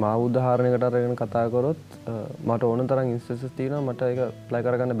මා උදාහරණයකට අරගෙන කතා කරොත් මට ඕන තරම් ඉන්ස්ටන්සස් තියෙනවා මට ඒක ඇප්ලයි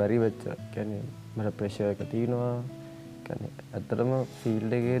කරගන්න බැරි වෙච්ච. කියන්නේ මට ප්‍රෙෂර් එක තියෙනවා. කියන්නේ ඇත්තටම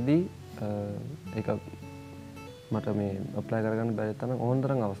ෆීල්ඩ් එකේදී ඒක මට මේ ඇප්ලයි කරගන්න බැරි තරම් ඕන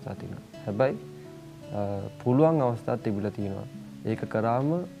තරම් අවස්ථා තියෙනවා. හැබැයි පුළුවන් අවස්ථා තිබිලා තියෙනවා. ඒක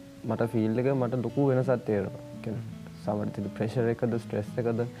කරාම මට ෆීල්ඩ් එක මට ලොකු වෙනසක් තේරෙනවා. කියන්නේ සමහරවිට ප්‍රෙෂර් එකද ස්ට්‍රෙස්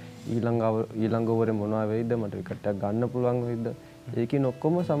එකද ඊළඟ ඕවරේ මොනවා වෙයිද මට විකට් එකක් ගන්න පුළුවන් වෙයිද ඒකින්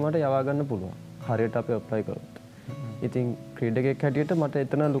ඔක්කොම සමහරට යවා ගන්න පුළුවන්. හරියට අපි ඇප්ලයි කරොත්. ඉතින් ක්‍රීඩකයෙක් හැටියට මට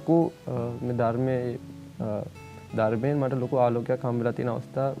එතන ලොකු මේ ධර්මයෙන් මට ලොකු ආලෝකයක් හම්බෙලා තියෙන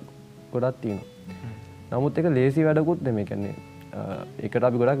අවස්ථා ගොඩක් තියෙනවා. නමුත් ඒක ලේසි වැඩකුත් නෙමෙයි. කියන්නේ ඒකට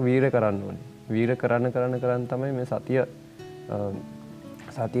අපි ගොඩක් වීර කරන්න ඕනේ. වීර කරන්න තමයි මේ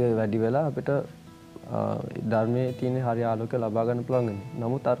සතිය වැඩි වෙලා අපිට ධර්මයේ තියෙන හරි ආලෝකය ලබා ගන්න පුළුවන් වෙන්නේ.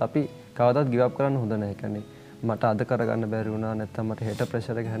 නමුත් අපි කවදාවත් ගිව් අප් කරන්න හොඳ නැහැ. කියන්නේ මට අද කරගන්න බැරි වුණා නැත්නම් මට හෙට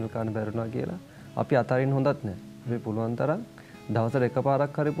ප්‍රෙෂර් එක හැන්ඩල් කරන්න බැරි වුණා කියලා අපි අතාරින්න හොඳත් නැහැ. අපි පුළුවන් තරම් දවසට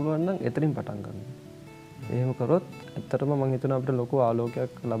එකපාරක් හරි පුළුවන් නම් එතනින් පටන් ගන්න. එහෙම කරොත් ඇත්තටම මම හිතනවා අපිට ලොකු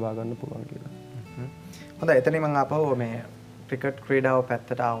ආලෝකයක් ලබා ගන්න පුළුවන් කියලා. හොඳයි එතනින් මම ආපහු මේ ක්‍රිකට් ක්‍රීඩාව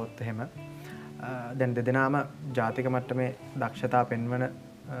පැත්තට ආවොත් එහෙම දැන් දෙදෙනාම ජාතික මට්ටමේ දක්ෂතා පෙන්වන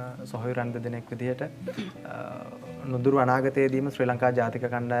සොහොයුරන් දෙදෙනෙක් විදිහට නුදුරු අනාගතයේදීම ශ්‍රී ලංකා ජාතික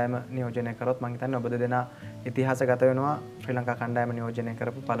කණ්ඩායම නියෝජනය කරොත් මම හිතන්නේ ඔබ දෙදෙනා ඉතිහාසගත වෙනවා ශ්‍රී ලංකා කණ්ඩායම නියෝජනය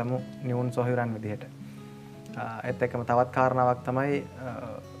කරපු පළමු නියුන් සොහොයුරන් විදිහට. ඒත් එක්කම තවත් කාරණාවක් තමයි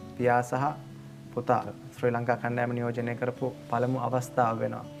පියා සහ පුතා ශ්‍රී ලංකා කණ්ඩායම නියෝජනය කරපු පළමු අවස්ථාව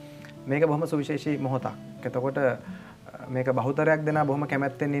වෙනවා. මේක බොහොම සුවිශේෂී මොහොතක්. එතකොට මේක බහුතරයක් දෙනා බොහොම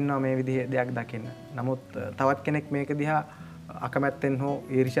කැමැත්තෙන් ඉන්නවා මේ විදිහේ දෙයක් දකින්න. නමුත් තවත් කෙනෙක් මේක දිහා අකමැත්තෙන් හෝ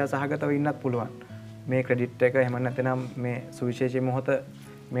ඊර්ෂ්‍යා සහගතව ඉන්නත් පුළුවන්. මේ ක්‍රෙඩිට් එක එහෙම නැත්නම් මේ සුවිශේෂී මොහොත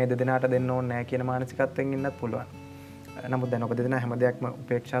මේ දෙදෙනාට දෙන්න ඕනේ නැහැ කියන මානසිකත්වයෙන් ඉන්නත් පුළුවන්. නමුත් දැන් ඔබ දෙදෙනා හැම දෙයක්ම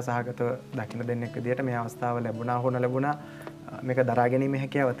උපේක්ෂා සහගතව දකින්න දෙන්නෙක් විදිහට මේ අවස්ථාව ලැබුණා හෝ නොලැබුණා මේක දරා ගැනීමේ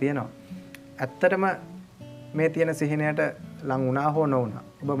හැකියාව තියෙනවා. ඇත්තටම මේ තියෙන සිහිනයට ලං වුණා හෝ නොවුණා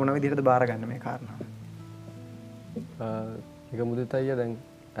ඔබ මොන විදිහටද බාරගන්නේ මේ කාරණාව? ඒක මුදිත අයියා දැන්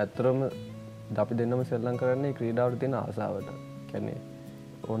ඇත්තටම අපි දෙන්නම සෙල්ලම් කරන්නේ ක්‍රීඩාවට තියෙන ආසාවට. කියන්නේ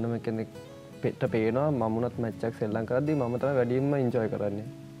ඕනම කෙනෙක්ට පේනවා මම උනත් මැච් එකක් සෙල්ලම් කරද්දී මම තමයි වැඩියෙන්ම එන්ජොයි කරන්නේ.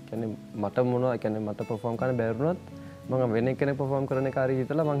 කියන්නේ මට මොනවා කියන්නේ මට පර්ෆෝම් කරන්න බැරි වුණත් මම වෙන කෙනෙක් පර්ෆෝම් කරන එක හරි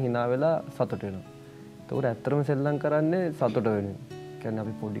හිතලා මං hina වෙලා සතුට වෙනවා. ඒකට ඇත්තටම සෙල්ලම් කරන්නේ සතුට වෙනුවෙන්. කියන්නේ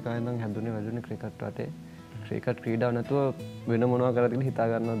අපි පොඩි කාලේ ඉඳන් හැදුනේ වැඩුනේ ක්‍රිකට් රටේ. ක්‍රිකට් ක්‍රීඩාව නැතුව වෙන මොනවා කරද කියලා හිතා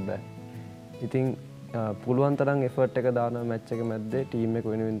ගන්නවත් බෑ. ඉතින් පුළුවන් තරම් එෆර්ට් එක දාන මැච් එක මැද්දේ ටීම් එක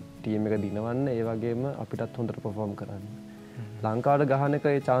වෙනුවෙන් ටීම් එක දිනවන්න ඒ වගේම අපිටත් හොඳට පර්ෆෝම් කරන්න. ලංකාවට ගහන එක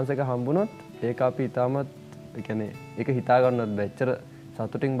ඒ chance එක හම්බුනොත් ඒක අපි ඉතාමත් කියන්නේ ඒක හිතා ගන්නවත් බෑ. එච්චර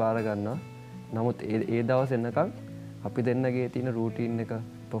සතුටින් බාර ගන්නවා. නමුත් ඒ දවස් එනකන් අපි දෙන්නගේ තියෙන රූටීන් එක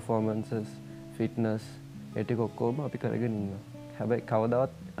performances fitness ඒ ටික ඔක්කොම අපි කරගෙන ඉන්නවා. හැබැයි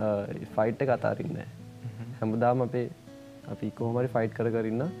කවදාවත් ෆයිට් එක අතාරින්නේ නැහැ. හැමදාම අපි කොහොම හරි ෆයිට් කර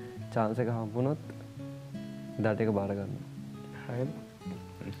ඉන්න chance එක හම්බුනොත් දාට එක බාර ගන්න. හරිද?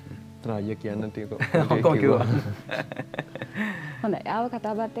 අයියා කියන්න ටික ඔක්කොම කිව්වා. හොඳයි. ආව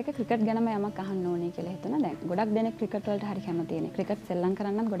කතාබත් එක්ක ක්‍රිකට් ගැනම යමක් අහන්න ඕනේ කියලා හිතුණා. දැන් ගොඩක් දෙනෙක් ක්‍රිකට් වලට හරි කැමතිනේ. ක්‍රිකට් සෙල්ලම්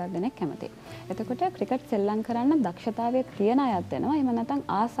කරන්නත් ගොඩක් දෙනෙක් කැමතියි. එතකොට ක්‍රිකට් සෙල්ලම් කරන්න දක්ෂතාවය තියෙන අයත් වෙනවා. එහෙම නැත්නම්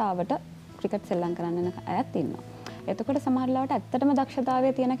ආසාවට ක්‍රිකට් සෙල්ලම් කරන්න යන අයත් ඉන්නවා. එතකොට සමහර ලාවට ඇත්තටම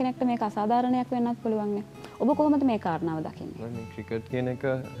දක්ෂතාවය තියෙන කෙනෙක්ට මේක අසාධාරණයක් වෙන්නත් පුළුවන් නේ. ඔබ කොහොමද මේ කාරණාව දකින්නේ? මේ ක්‍රිකට් කියන එක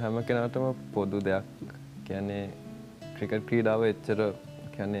හැම කෙනාටම පොදු දෙයක්. කියන්නේ ක්‍රිකට් ක්‍රීඩාව එච්චර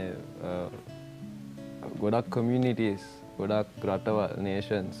කියන්නේ ගොඩක් කමියුනිටිස් ගොඩක් රටවල්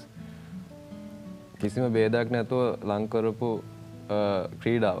නේෂන්ස් කිසිම බේදයක් නැතුව ලං කරපු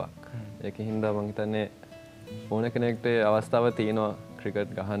ක්‍රීඩාවක්. ඒකින් හින්දා මම හිතන්නේ ඕන කෙනෙක්ට අවස්ථාව තියෙනවා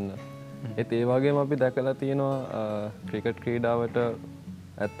ක්‍රිකට් ගහන්න. ඒත් ඒ වගේම අපි දැකලා තියෙනවා ක්‍රිකට් ක්‍රීඩාවට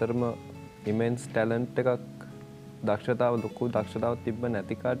ඇත්තටම ඉමෙන්ස් ටැලන්ට් එකක් දක්ෂතාව ලොකු දක්ෂතාවක් තිබ්බ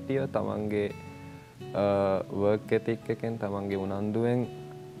නැති කට්ටිය තමන්ගේ වර්ක් එතික් එකෙන් තමන්ගේ උනන්දුවෙන්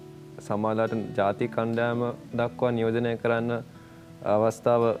සමාජයට ජාති කණ්ඩායම දක්වා නියෝජනය කරන්න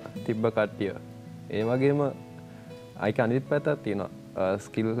අවස්ථාව තිබ්බ කට්ටිය. ඒ වගේම අයික අනිත් පැත්තක් තියෙනවා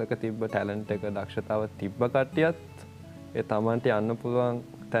ස්කිල් එක තිබ්බ ටැලන්ට් එක දක්ෂතාව තිබ්බ කට්ටියත් ඒ තමන්ට යන්න පුළුවන්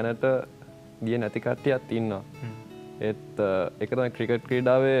තැනට ගිය නැති කට්ටියත් ඉන්නවා. ඒත් ඒක තමයි ක්‍රිකට්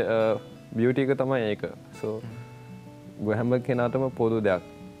ක්‍රීඩාවේ බියුටි එක තමයි ඒක. සෝ හැම කෙනාටම පොදු දෙයක්.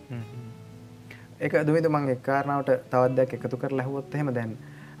 ඒක දුමිද මම එක් කාරණාවට තවත් දෙයක් එකතු කරලා ඇහුවොත් එහෙම දැන්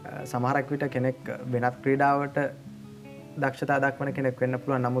සමහරක් විට කෙනෙක් වෙනත් ක්‍රීඩාවට දක්ෂතා දක්වන කෙනෙක් වෙන්න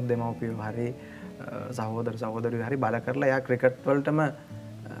පුළුවන්. නමුත් දෙමව්පියෝ හරි සහෝදර සහෝදරියෝ හරි බල කරලා එයා ක්‍රිකට් වලටම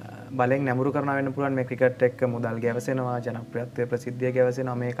බලෙන් නැඹුරු කරනවා වෙන්න පුළුවන්. මේ ක්‍රිකට් එක්ක මුදල් ගැවසෙනවා, ජනප්‍රියත්වය ප්‍රසිද්ධිය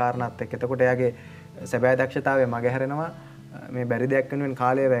ගැවසෙනවා මේ කාරණාත් එක්ක. එතකොට එයාගේ සැබෑ දක්ෂතාවය මගහැරෙනවා. මේ බැරි දෙයක් වෙනුවෙන්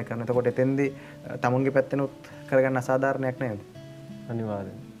කාලය වැය කරනවා. එතකොට එතෙන්දී තමුන්ගේ පැත්තෙනුත් කරගන්න අසාධාරණයක් නේද?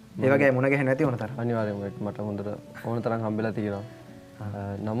 අනිවාර්යෙන්. ඒ වගේ මුණ ගැහෙන්නේ නැති වුණ තරම්. අනිවාර්යෙන්ම මට හොඳට ඕන තරම් හම්බෙලා තියෙනවා.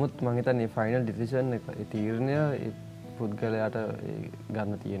 නමුත් මම හිතන්නේ ෆයිනල් ඩිසිෂන් එක ඒ තීරණය ඒ පුද්ගලයාට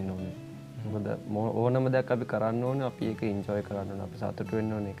ගන්න තියෙන්න ඕනේ. මොකද ඕනම දෙයක් අපි කරන්න ඕනේ අපි ඒක එන්ජොයි කරන්න ඕනේ. අපි සතුටු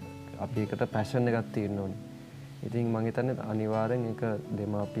වෙන්න ඕනේ. අපි ඒකට පැෂන් එකක් තියෙන්න ඕනේ. ඉතින් මම හිතන්නේ අනිවාර්යෙන් ඒක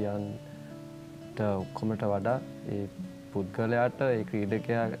දෙමාපියන්ට ඔක්කොමට වඩා ඒ පුද්ගලයාට ඒ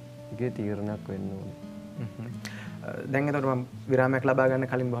ක්‍රීඩකයාගේ තීරණයක් වෙන්න ඕනේ. දැන් එතකොට මම විරාමයක් ලබා ගන්න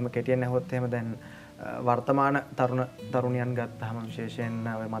කලින් බොහොම කෙටියෙන් අහුවොත් එහෙම දැන් වර්තමාන තරුණයන් ගත්තාම විශේෂයෙන්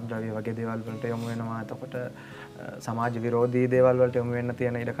ඔය මත්ද්‍රව්‍ය වගේ දේවල් වලට යොමු වෙනවා. එතකොට සමාජ විරෝධී දේවල් වලට යොමු වෙන්න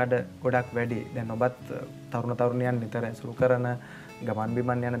තියෙන ඉඩකඩ ගොඩක් වැඩි. දැන් ඔබත් තරුණ තරුණියන් නිතර ඇසුරු කරන ගමන්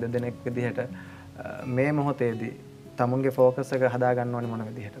බිමන් යන දෙදෙනෙක් විදිහට මේ මොහොතේදී තමුන්ගේ ෆෝකස් එක හදා ගන්න ඕනේ මොන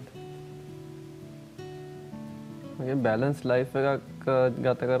විදිහටද? මගේ බැලන්ස් ලයිෆ් එකක්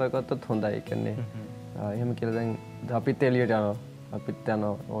ගත කරගත්තොත් හොඳයි. ඒ කියන්නේ එහෙම කියලා දැන් අපිත් එළියට යනවා. අපිත්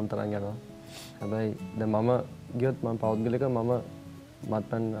යනවා ඕන තරම් යනවා. හැබැයි දැන් මම ගියොත් මම පෞද්ගලික මම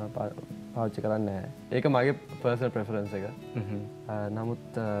මත්පැන් පාවිච්චි කරන්නේ නැහැ. ඒක මගේ පර්සනල් ප්‍රෙෆරන්ස් එක. නමුත්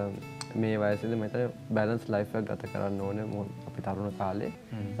මේ වයසේදී මම හිතන්නේ බැලන්ස් ලයිෆ් එකක් ගත කරන්න ඕනේ අපි තරුණ කාලේ.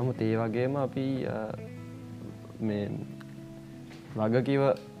 නමුත් ඒ වගේම අපි මේ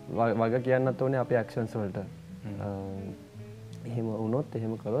වග කියන්නත් ඕනේ අපේ ඇක්ෂන්ස් වලට. එහෙම වුණොත්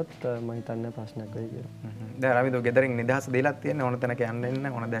එහෙම කරොත් මම හිතන්නේ ප්‍රශ්නයක් වෙයි කියලා. දැන් රවිදෝ ගෙදරින් නිදහස දීලා තියෙන්නේ ඕන තැනක යන්න එන්න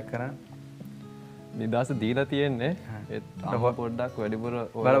ඕන දෙයක් කරන්න. නිදහස දීලා තියෙන්නේ ඒත් අම්මා පොඩ්ඩක් වැඩිපුර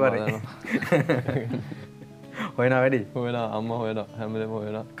හොයනවා වැඩි. හොයනවා අම්මා හොයනවා හැමදේම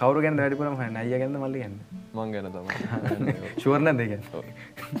හොයනවා. කවුරු ගැනද වැඩිපුරම හොයන්නේ? අයියා ගැනද මල්ලි ගැනද? මං ගැන තමයි. ෂුවර් නැද්ද ඒක? ඔව්.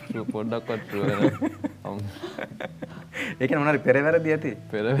 පොඩ්ඩක්වත් ෂුවර් නැහැ. ඒ කියන්නේ මොනවාරි පෙරවැරදි ඇති.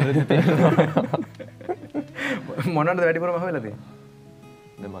 පෙරවැරදි තියෙනවා. මොනවද වැඩිපුරම හොයලා තියෙන්නේ?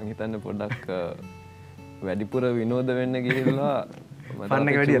 දැන් මං හිතන්නේ පොඩ්ඩක් වැඩිපුර විනෝද වෙන්න ගිහිල්ලා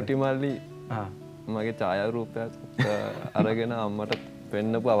ෆන් එක වැඩි චූටි මල්ලි මගේ ඡායාරූපයක් අරගෙන අම්මට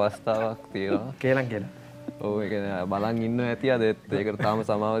පෙන්නපු අවස්ථාවක් තියෙනවා. කියලා. ඔව් ඒ කියන්නේ බලන් ඉන්න ඇති අද ඒකට තාම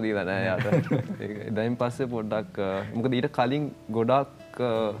සමාව දීලා නැහැ යාට. ඒක දැන් පස්සේ පොඩ්ඩක් මොකද ඊට කලින් ගොඩක්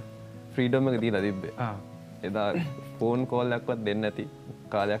ෆ්‍රීඩම් එක දීලා තිබ්බේ. එදා ෆෝන් කෝල් එකක්වත් දෙන්නේ නැති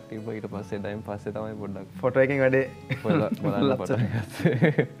කාලයක් තිබ්බා. ඊට පස්සේ දැන් පස්සේ තමයි පොඩ්ඩක් ෆොටෝ එකකින් වැඩේ බලන්න පටන්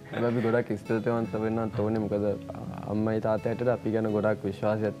ගත්තේ. අපි ගොඩක් ස්තුතිවන්ත වෙන්නත් ඕනේ. මොකද අම්මයි තාත්තට අපි ගැන ගොඩක්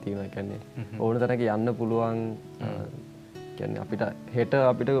විශ්වාසයක් තියෙනවා. ඒ කියන්නේ ඕන තරක යන්න පුළුවන්. කියන්නේ අපිට හෙට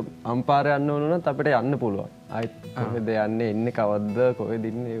අපිට අම්පාර යන්න ඕන නම් අපිට යන්න පුළුවන්. ආයෙත් කොහෙද යන්නේ ඉන්නේ කවද්ද කොහෙද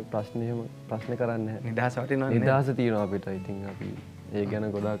ඉන්නේ ප්‍රශ්න කරන්නේ නැහැ. නිදහස වටිනවා. නිදහස තියෙනවා අපිට. ඉතින් අපි ඒ ගැන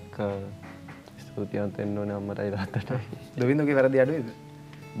ගොඩක් ස්තුතිවන්ත වෙන්න ඕනේ අම්මටයි තාත්තටයි. දොවින්දුගේ වැරදි අඩුයිද?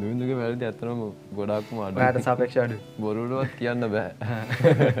 දොවින්දුගේ වැරදි ඇත්තටම ගොඩක්ම අඩුයි. ඔයාට සාපේක්ෂව අඩුයි. බොරුවට කියන්න බෑ.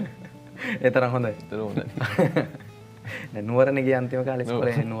 ඒ තරම් හොඳයි. ඒතර හොඳයි. දැන් නුවරනේ ගිය අන්තිම කාලේ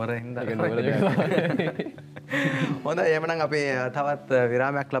ඉස්කෝලේ නුවරින් ඉඳලා හොඳයි එහෙනම් අපි තවත්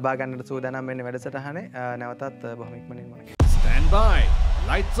විරාමයක් ලබා ගන්නට සූදානම් වෙන්නේ වැඩසටහනේ. නැවතත් බොහොම ඉක්මනින් මොන Stand by.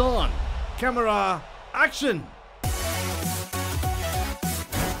 Lights on. Camera. Action.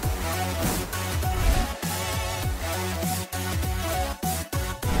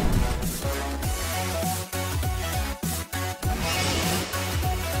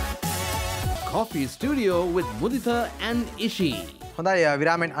 Coffee Studio with Muditha and Ishi. හොඳයි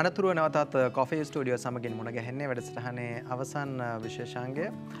විරාමෙන් අනතුරුව නැවතත් කොෆී ස්ටුඩියෝ සමගින් මුණ ගැහෙන්නේ වැඩසටහනේ අවසන් විශේෂාංගය.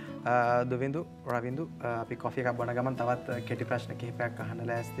 දුවින්දු රවින්දු අපි කොෆි එකක් බොන ගමන් තවත් කෙටි ප්‍රශ්න කිහිපයක් අහන්න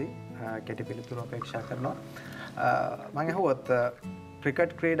ලෑස්ති. කෙටි පිළිතුරු අපේක්ෂා කරනවා. මම අහුවොත්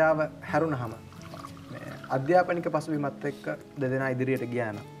ක්‍රිකට් ක්‍රීඩාව හැරුණාම අධ්‍යාපනික පසුබිමත් එක්ක දෙදෙනා ඉදිරියට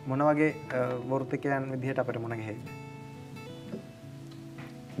ගියා නම් මොන වගේ වෘත්තිකයන් විදිහට අපිට මුණ ගැහෙයිද?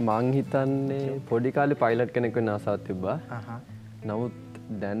 මං හිතන්නේ පොඩි කාලේ පයිලට් කෙනෙක් වෙන්න ආසාවක් තිබ්බා. නමුත්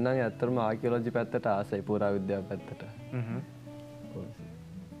දැන් නම් ඇත්තටම ආකියොලොජි පැත්තට ආසයි පුරාවිද්‍යාව පැත්තට. මම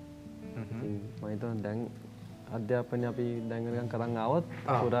හිතන්නේ දැන් අධ්‍යාපනය අපි දැන් නිකන් කරන් ආවොත්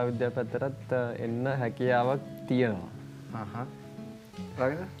පුරාවිද්‍යාව පැත්තටත් එන්න හැකියාවක් තියෙනවා.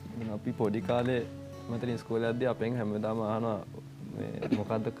 අපි පොඩි කාලේ මතන ඉස්කෝලේ යද්දී අපෙන් හැමදාම අහනවා මේ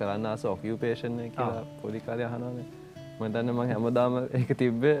මොකද්ද කරන්න ආස ඔකියුපේෂන් එක කියලා පොඩි කාලේ අහනවානේ. මම දන්නේ මම හැමදාම ඒක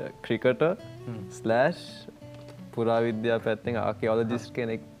තිබ්බේ ක්‍රිකටර් / පුරාවිද්‍යාව පැත්තෙන් ආකියොලොජිස්ට්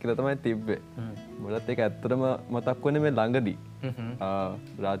කෙනෙක් කියලා තමයි තිබ්බේ. මොකද ඒක ඇත්තටම මතක් වුණේ මේ ළඟදී.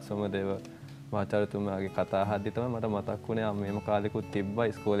 රාජ් සෝමදේව මහාචාර්යතුමාගේ කතා අහද්දි තමයි මට මතක් වුණේ මේම කාලෙකුත් තිබ්බා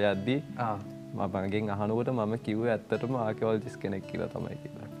ඉස්කෝලේ යද්දී. මම මගෙන් අහනකොට මම කිව්වේ ඇත්තටම ආකියොලොජිස්ට් කෙනෙක් කියලා තමයි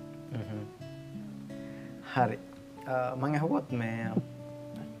කියලා. හරි. මම අහුවත් මේ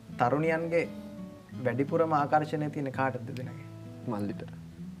තරුණියන්ගේ වැඩිපුරම ආකර්ෂණය තියෙන කාටද දෙනගේ? මල්ලිට.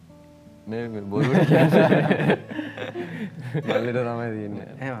 මේ බොරුවට කියන්නේ. මල්ලිට තමයි තියෙන්නේ.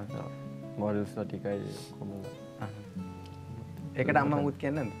 එහෙම. මොඩල්ස් ටිකයි කොහොමද? ඒකට අම්මා මුත්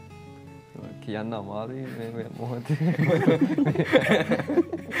කියන්නේ නැද්ද? කියන්න අමාරුයි මේ මොහොතේ.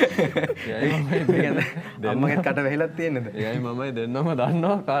 අම්මගෙත් කට වැහිලක් තියෙන්නද? එයයි මමයි දෙන්නම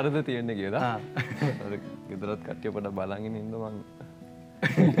දන්නවා කාටද තියෙන්නේ කියලා. අර ගෙදරත් කට්ටිය පොඩ බලන් ඉන්න මං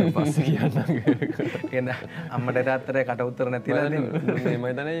පස්සේ කියන්නම්. කියන්නේ අම්මට තාත්තට කට උතර නැතිලා මම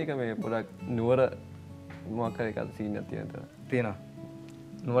හිතන්නේ ඒක මේ පොඩක් නුවර මොකක් හරි එකක් සීන් එකක් තියෙනවා.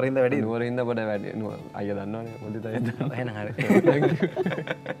 නුවරින්ද වැඩි? නුවරින්ද පොඩ වැඩි. අයියා දන්නවනේ මොකද තේ. එහෙනම් හරි.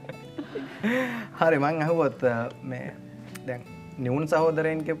 හරි මං අහුවොත් මේ දැන් නිවුන්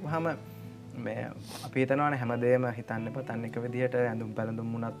සහෝදරයන් කියපුවාම මේ අපි හිතනවානේ හැමදේම හිතන්න පතන්න එක විදිහට ඇඳුම් පැළඳුම්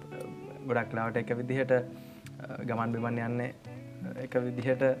වුණත් ගොඩක් ලාවට එක විදිහට ගමන් බිමන් යන්නේ එක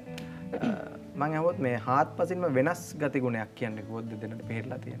විදිහට මං අහුවොත් මේ හාත්පසින්ම වෙනස් ගති ගුණයක් කියන්නේ කොහොමද දෙන්නට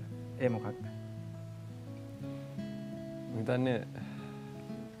පිළිලා තියෙන. ඒ මොකක්ද? හිතන්නේ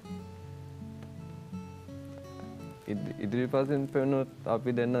ඉදිරිපසින් පෙනුනොත්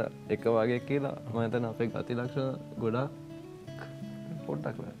අපි දෙන්න එක වගේ කියලා මම හිතන්නේ අපේ ගති ලක්ෂණ ගොඩක්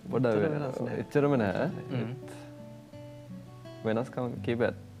පොඩ්ඩක් එච්චරම නෑ. වෙනස්කම්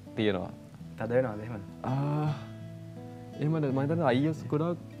කීපයක් තියෙනවා. තද වෙනවද එහෙමද? එහෙමද මම හිතන්නේ අයියස්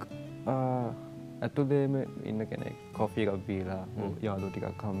ගොඩක් ඇතුළේම ඉන්න කෙනෙක් කොෆි එකක් බීලා යාළුවෝ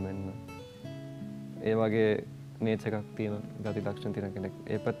ටිකක් හම්බෙන්න ඒ වගේ නේචර් එකක් තියෙන ගති ලක්ෂණ තියෙන කෙනෙක්.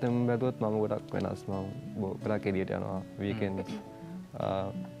 ඒ පැත්තෙන් බැලුවොත් මම ගොඩක් වෙනස්. මම ගොඩක් එළියට යනවා වීකෙන්ඩ්ස්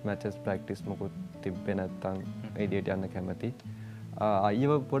මැචස් ප්‍රැක්ටිස් මොකුත් තිබ්බේ නැත්තම් එළියට යන්න කැමති.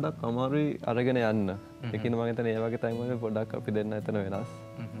 අයියව පොඩක් අමාරුයි අරගෙන යන්න. ඒකින මම හිතන්නේ ඒ වගේ ටයිම් වල පොඩක් අපි දෙන්න එතන වෙනස්.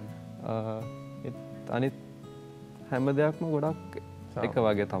 අනිත් හැම දෙයක්ම ගොඩක් එක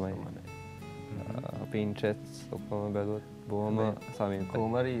වගේ තමයි. අපි ඉන්ට්‍රෙස්ට්ස් ඔක්කොම බැලුවොත් බොහොම සමීපයි.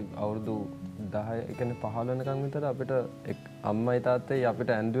 කොහොම හරි අවුරුදු 10 ඒ කියන්නේ 15 වෙනකන් විතර අපිට අම්මයි තාත්තයි අපිට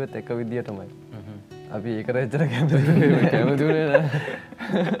ඇඳුවෙත් එක විදියටමයි. අපි ඒකට එච්චර කැමතිුනේ නෑ.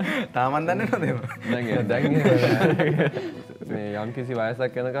 තාමත් දන්නේ නැද්ද එහෙම? දැන් මේ යම් කිසි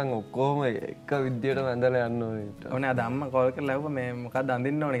වයසක් යනකම් ඔක්කොම එක විදියටම ඇඳලා යන්න ඕනේ. ඕනේ අද අම්මා කෝල් කරලා ඇහුවා මේ මොකක්ද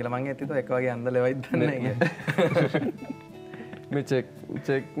අඳින්න ඕනේ කියලා. මං හිතුවා එක වගේ අඳලා වෙයිද දන්නේ නැහැ කියලා. මේ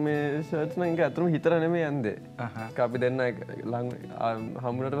චෙක් මේ ෂර්ට්ස් නම් ඒක අතරම හිතර නෙමෙයි යන්නේ. අපි දෙන්න ලඟ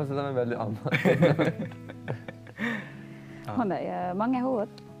හම්බුනට පස්සේ තමයි බැලුවේ අම්මා. හොඳයි මං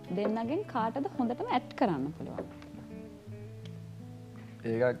ඇහුවොත් දෙන්නගෙන් කාටද හොඳටම ඇඩ් කරන්න පුළුවන්?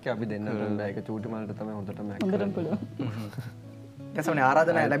 ඒකක් අපි දෙන්න බෑ. ඒක චූටි මලට තමයි හොඳටම ඇඩ් කරන්න. හොඳටම පුළුවන්. දැන්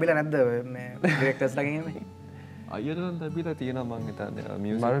ආරාධනා ලැබිලා නැද්ද මේ ඩිරෙක්ටර්ස්ලාගෙන් එහෙම? අයියට නම් ලැබිලා තියෙනවා මං හිතන්නේ. මම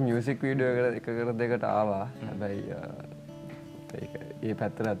මියුසික් වීඩියෝ එකකට දෙකට ආවා. හැබැයි ඒ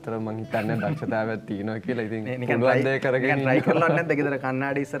පැත්තට ඇත්තට මං හිතන්නේ දක්ෂතාවයක් තියෙනවා කියලා. ඉතින් පුළුවන් දේ කරගෙන try කරලා නැද්ද? ගෙදර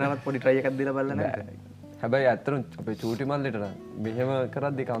කන්නාඩි ඉස්සරහවත් පොඩි try එකක් දීලා බලලා නැද්ද? හැබැයි ඇත්තටම අපේ චූටි මල්ලේට නම් මෙහෙම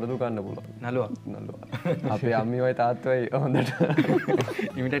කරද්දි කඳුළු කන්න පුළුවන්. නළුවා. අපේ අම්මිවයි තාත්තවයි හොඳට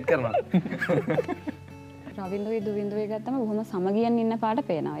ඉමිටේට් කරනවා. රවින්දුයි දුවින්දුයි ගත්තම බොහොම සමගියෙන් ඉන්න පාට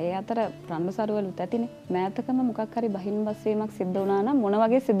පේනවා. ඒ අතර රණ්ඩු සරුවලුත් ඇතිනේ. මෑතකම මොකක් හරි බහින් බස් වීමක් සිද්ධ වුණා නම් මොන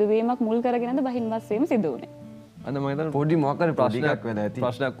වගේ සිදුවීමක් මුල් කරගෙනද බහින් බස් වීම සිදු වුනේ? අන්න මම හිතන්නේ පොඩි මොකක් හරි ප්‍රශ්නයක් වෙලා ඇති.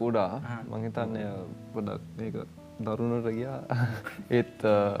 ප්‍රශ්නයක් උඩා මම හිතන්නේ පොඩක් මේක දරුණුට ගියා. ඒත්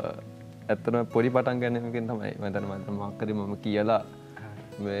ඇත්තටම පොඩි පටන් ගැනීමකින් තමයි මම හිතන්නේ මොකක් හරි මම කියලා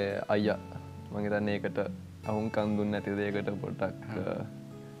මේ අයියා මම හිතන්නේ ඒකට අහුම්කම් දුන්නේ නැති දෙයකට පොඩක්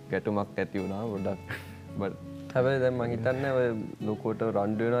ගැටුමක් ඇති වුණා පොඩක්. හැබැයි දැන් මම හිතන්නේ ඔය ලොකුවට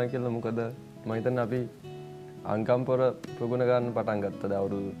රණ්ඩු වෙනවා කියලා මොකද මම හිතන්නේ අපි අංකම්පොර ප්‍රගුණ ගන්න පටන් ගත්තද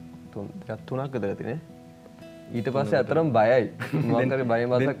අවුරුදු 3ක් විතර ඇතිනේ. ඊට පස්සේ අතරම බයයි. මොකක් හරි බය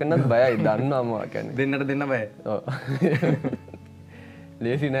මාසක් කරනත් බයයි. දන්නවා මොකක් කියන්නේ. දෙන්න බයයි. ඔව්.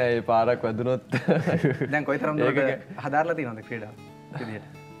 ලේසි නෑ ඒ පාරක් වැදුනොත්. දැන් කොයිතරම් දුරට හදාarලා තියෙනවද ක්‍රීඩාව විදියට?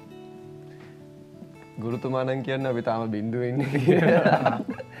 ගුරුතුමා නම් කියන්නේ අපි තාම බින්දුවේ ඉන්නේ කියලා.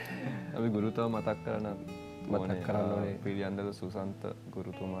 අපි ගුරුතුමා මතක් කරන්න ඕනේ. පිළියන්දල සුසන්ත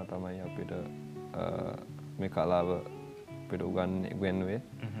ගුරුතුමා තමයි අපිට මේ කලාව අපිට උගන්වුවේ.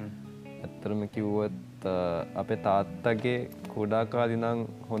 ඇත්තටම කිව්වොත් අපේ තාත්තගේ කුඩා කාලේ ඉඳන්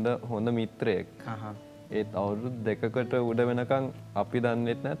හොඳ මිත්‍රයෙක්. ඒත් අවුරුදු 2කට උඩ වෙනකන් අපි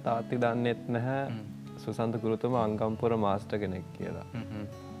දන්නෙත් නැහැ තාත්ති දන්නෙත් නැහැ සුසන්ත ගුරුතුමා අංගම්පුර මාස්ටර් කෙනෙක් කියලා.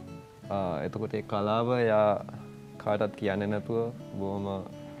 එතකොට ඒ කලාව යා කාටවත් කියන්නේ නැතුව බොහොම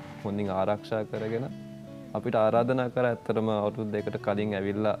හොඳින් ආරක්ෂා කරගෙන අපිට ආරාධනා කරා ඇත්තටම අවුරුදු 2කට කලින්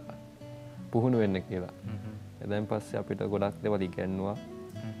ඇවිල්ලා පුහුණු වෙන්න කියලා. එදන් පස්සේ අපිට ගොඩක් දේවල් ඉගෙනුවා.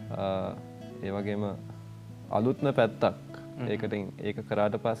 ඒ වගේම අලුත්ම පැත්තක් ඒකට ඒක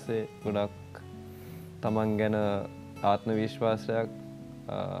කරාට පස්සේ ගොඩක් තමන් ගැන ආත්ම විශ්වාසයක්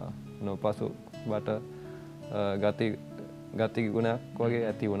නොපසු බට ගති ගුණයක් වගේ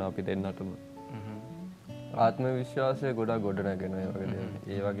ඇති වුණා අපි දෙන්නටම. ආත්ම විශ්වාසය ගොඩක් ගොඩනගෙන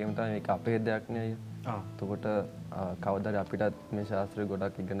ඒ වගේම තමයි මේක අපේ දෙයක් නේ අයියා. එතකොට කවදාද අපිටත් මේ ශාස්ත්‍රය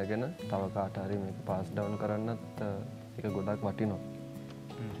ගොඩක් ඉගෙනගෙන තව කාට හරි මේක පාස් ඩවුන් කරන්නත් ඒක ගොඩක් වටිනවා.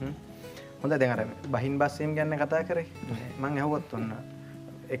 හොඳයි දැන් අර බහින් බස් වීම ගැන කතා කරේ. මම අහුවොත් ඔන්න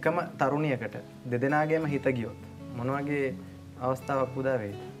එකම තරුණියකට දෙදෙනාගේම හිත ගියොත් මොන වගේ අවස්ථාවක් උදා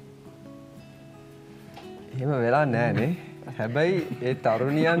වෙයිද? එහෙම වෙලා නැහැ හැබැයි ඒ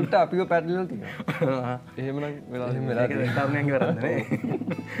තරුණියන්ට අපිව පැටලලා තියෙනවා. එහෙමනම් වෙලා තරුණියන්ගේ වැරද්ද නේ.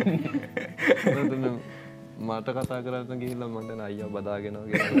 මට කතා කරන්න ගිහිල්ලා මම දැන් අයියා බදාගෙන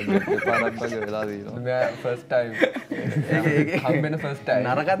වගේ පාරක් වගේ වෙලා තියෙනවා. මම ෆස්ට් ටයිම් ඒක හම්බෙන ෆස්ට් ටයිම්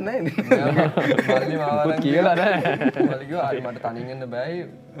නරකත් නැහැ නේ. මල්ලි මාවලා කියලා නැහැ. මල්ලි කිව්වා ආයි මට තනියෙන් එන්න බෑයි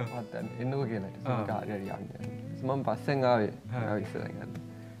මත් එන්නකෝ කියලා. කාර්යය යන්නේ. මම පස්සෙන් ආවේ. ආව ඉස්සරහින් යන්න.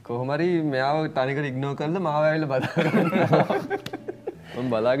 කොහොම හරි මෙයාව තනිකර ඉග්නෝර් කරලා මාව ඇවිල්ලා බදා ගන්නවා. මම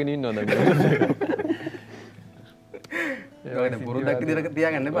බලාගෙන ඉන්නවා දැන්. ඒක පුරුද්දක් විදිහට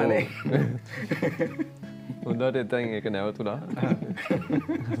තියාගන්න එපා නේ. හොඳට එතෙන් ඒක නැවතුණා.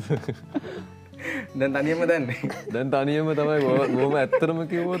 දැන් තනියම දන්නේ. දැන් තනියම තමයි බොහොම ඇත්තටම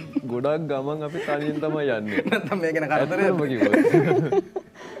කිව්වොත් ගොඩක් ගමන් අපි තනියෙන් තමයි යන්නේ. නැත්නම් මේක න කරදරයක් කිව්වොත්.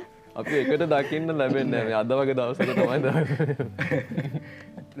 අපි එකට දකින්න ලැබෙන්නේ නැහැ. මේ අද වගේ දවසක තමයි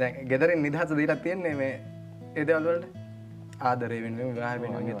දැන් ගෙදරින් නිදහස දීලා තියන්නේ මේ ඒ දේවල් වලට. ආදරය වෙනුවෙන් විවාහ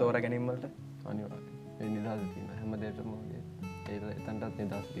වෙනුවෙන් තෝරා ගැනීම වලට. අනිවාර්යයෙන්. ඒ නිදහස තියෙන හැම දෙයකම වගේ ඒක එතනටත්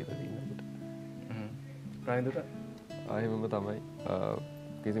නිදහස දීලා තියෙනවා අපිට. ප්‍රායදුට ආයෙම තමයි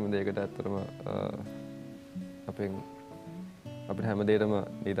කිසිම දෙයකට ඇත්තටම අපෙන් අපිට හැම දෙයකම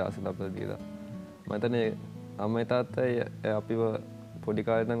නිදහස ලබා දීලා මම හිතන්නේ අම්මයි තාත්තයි අපිව පොඩි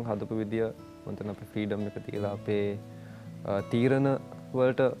කාලේ ඉඳන් හදපු විදිය මම හිතන්නේ අපේ ෆ්‍රීඩම් එක තියලා අපේ තීරණ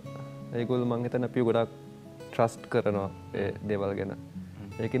වලට ඒගොල්ලෝ මම හිතන්නේ අපි ගොඩක් ට්‍රස්ට් කරනවා ඒ දේවල් ගැන.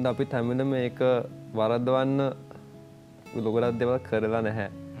 ඒකින්ද අපිත් හැම වෙලම ඒක වරද්දවන්න ගොඩක් දේවල් කරලා නැහැ.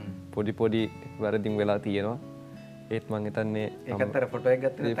 පොඩි වැරදිම් වෙලා තියෙනවා. ඒත් මං හිතන්නේ ඒකත් අර ෆොටෝ එක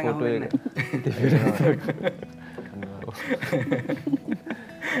ගත්තේ නැත්නම්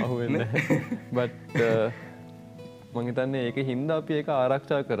අහුවෙන්නේ බට් මං හිතන්නේ ඒක හින්දා අපි ඒක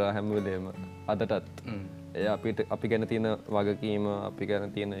ආරක්ෂා කරා හැම වෙලේම අදටත්. ඒ අපි ගැන තියෙන වගකීම අපි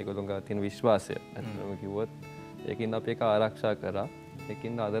ගැන තියෙන ඒගොල්ලෝ ගාව තියෙන විශ්වාසය අතනම කිව්වොත් ඒකින්ද අපි ඒක ආරක්ෂා කරා.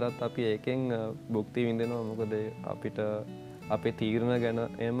 ඒකින්ද අදටත් අපි ඒකෙන් භුක්ති විඳිනවා. මොකද අපිට අපේ තීරණ ගැන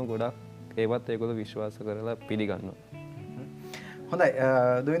එහෙම ගොඩක් ඒවත් ඒගොල්ලෝ විශ්වාස කරලා පිළිගන්නවා. හොඳයි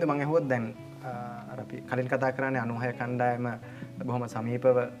දුවින්ද මම අහුවොත් දැන් අර අපි කලින් කතා කරන්නේ 96 කණ්ඩායම බොහොම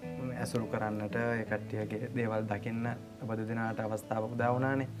සමීපව ඇසුරු කරන්නට ඒ කට්ටියගේ දේවල් දකින්න ඔබ දෙදෙනාට අවස්ථාවක් උදා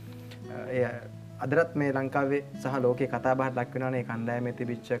වුණානේ. ඒ අදරත් මේ ලංකාවේ සහ ලෝකේ කතා බහට ලක් වෙනවානේ කණ්ඩායමේ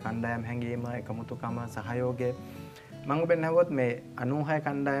තිබිච්ච කණ්ඩායම් හැඟීම එකමුතුකම සහයෝගය මම ඔබෙන් අහුවොත් මේ 96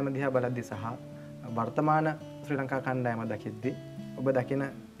 කණ්ඩායම දිහා බලද්දි සහ වර්තමාන ශ්‍රී ලංකා කණ්ඩායම දකිද්දි ඔබ දකින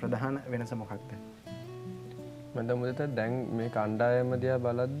ප්‍රධාන වෙනස මොකක්ද? මට මුදත දැන් මේ කණ්ඩායම දිහා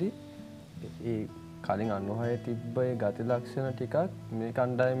බලද්දි ඒ කලින් 96 තිබ්බ ඒ ගති ලක්ෂණ ටිකක් මේ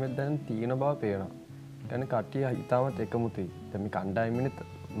කණ්ඩායමෙන් දැන් තියෙන බව පේනවා. يعني කට්ටිය ඉතාමත් එකමුතුයි. දැන් මේ කණ්ඩායමෙත්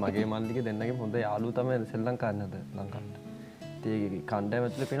මගේ මල්ලිගේ දෙන්නගේ හොඳ යාළුවෝ තමයි ශ්‍රී ලංකාවේ ලංකාවට. ඒ කණ්ඩායම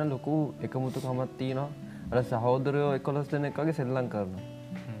ඇතුලේ පේන ලොකු එකමුතුකමක් තියෙනවා. අර සහෝදරයෝ 11 දෙනෙක් වගේ සෙල්ලම් කරනවා.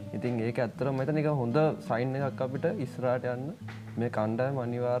 ඉතින් ඒක ඇත්තටම මම හිතන්නේ ඒක හොඳ සයින් එකක් අපිට ඉස්සරහට යන්න මේ කණ්ඩායම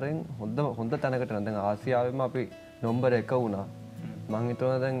අනිවාර්යෙන් හොඳ තැනකට යනවා. දැන් ආසියාවෙම අපි නම්බර් 1 වුණා. මම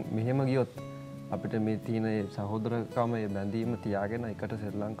හිතනවා දැන් මෙහෙම ගියොත් අපිට මේ තියෙන සහෝදරකම මේ බැඳීම තියාගෙන එකට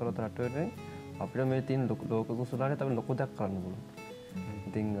සෙල්ලම් කරොත් රටවලින් අපිට මේ තියෙන ලෝක කුසලානේ තමයි ලොකු දෙයක් කරන්න පුළුවන්.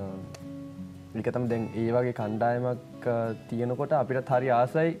 ඉතින් ඒක තමයි දැන් ඒ වගේ කණ්ඩායමක් තියෙනකොට අපිට හරි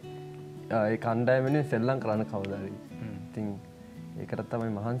ආසයි ඒ කණ්ඩායමනේ සෙල්ලම් කරන්න කවදාද. ඉතින් ඒකට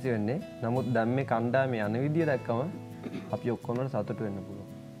තමයි මහන්සි වෙන්නේ. නමුත් දැන් මේ කණ්ඩායමේ යන විදිය දැක්කම අපි ඔක්කොම සතුටු වෙන්න පුළුවන්.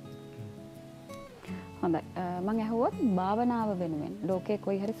 හොඳයි. මම ඇහුවොත් භාවනාව වෙනුවෙන් ලෝකේ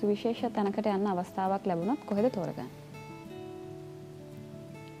කොයි හරි සුවිශේෂ තැනකට යන්න අවස්ථාවක් ලැබුණොත් කොහෙද තෝරගන්නේ?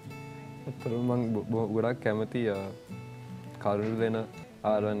 ඇත්තටම මම ගොඩක් කැමති කරුණු දෙන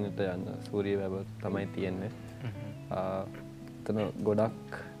ආරණ්‍යයට යන්න. සූර්ය වැව තමයි තියෙන්නේ. එතන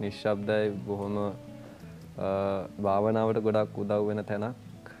ගොඩක් නිශ්ශබ්දයි බොහොම භාවනාවට ගොඩක් උදව් වෙන තැනක්.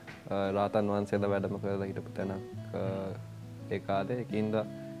 රාතන් වහන්සේලා වැඩම කරලා හිටපු තැනක් ඒ කාලේ. ඒකින්ද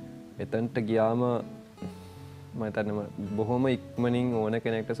එතනට ගියාම මම හිතන්නේ බොහොම ඉක්මනින් ඕන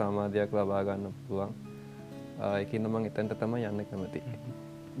කෙනෙක්ට සමාධියක් ලබා ගන්න පුළුවන්. ඒකින්ද මම එතනට තමයි යන්න කැමති.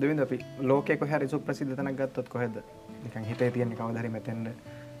 දෙවිඳ අපි ලෝකයේ කොහේ හරි සුප්‍රසිද්ධ තැනක් ගත්තොත් කොහෙද? නිකන් හිතේ තියෙන කවදා හරි මෙතෙන්ද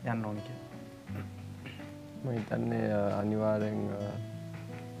යන්න ඕන කියලා. මම හිතන්නේ අනිවාර්යෙන්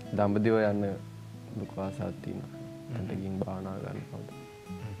දඹදිව යන්න දුක ආසාවක් තියෙනවා. එතනට ගිහින් භාවනා ගන්න කවුද?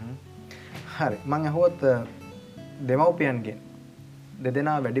 හරි. මම අහුවොත් දෙමව්පියන්ගෙන්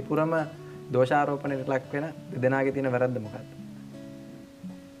දෙදෙනා වැඩිපුරම දෝෂාරෝපණයට ලක් වෙන දෙදෙනාගේ තියෙන වැරද්ද මොකක්ද?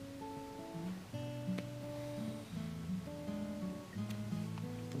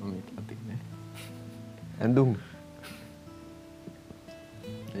 ඇඳුම්.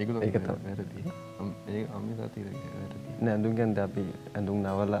 ඒක තමයි වැරදි. ඒ අම්මේ තාත්තේ වැරදි. නෑ ඇඳුම් කියන්නේ අපි ඇඳුම්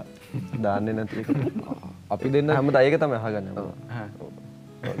නවලා දාන්නේ නැති එක. අපි දෙන්න හැමදාම ඒක තමයි අහගන්නේ.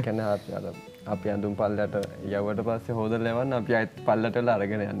 කියන්නේ අපි ඇඳුම් පල්ලයට යවුවට පස්සේ හොදලා යවන්න අපි ආයෙත් පල්ලට වෙලා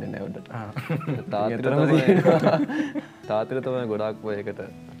අරගෙන යන්නේ නෑ උඩට. තාත්තට තමයි ගොඩක් ඔයකට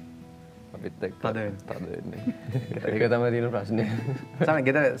අපිත් එක්ක තද වෙන්නේ. ඒක තමයි තියෙන ප්‍රශ්නේ. තමයි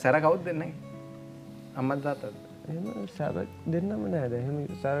ගෙදර සැර කවුද දෙන්නේ? අම්මද තාත්තද? එහෙම සැර දෙන්නම නෑ. දැන් එහෙම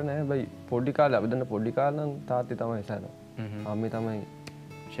සැර නෑ. බයි පොඩි කාලේ අපි දැන් පොඩි කාලේ නම් තාත්තේ තමයි සැර. අම්මේ තමයි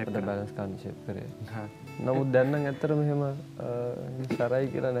ෂේප් එක බැලන්ස් කරන්න ෂේප් කරේ. නමුත් දැන් නම් ඇත්තටම එහෙම සැරයි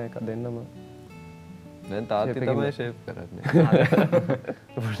කියලා නෑ දෙන්නම. දැන් තාත්තේ තමයි ෂේප් කරන්නේ.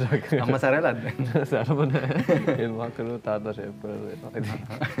 අම්මා සැරලද? සැරම නෑ. එහෙම කරලා තාත්තා ෂේප් කරලා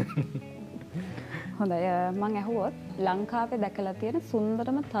හොඳයි. මම ඇහුවොත් ලංකාවේ දැකලා තියෙන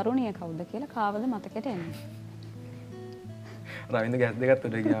සුන්දරම තරුණිය කවුද කියලා කාවද මතකයට එන්නේ? රවින්ද ගැස් දෙකත්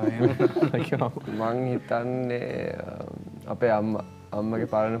උඩ ගියා එහෙම. මං හිතන්නේ අපේ අම්මගේ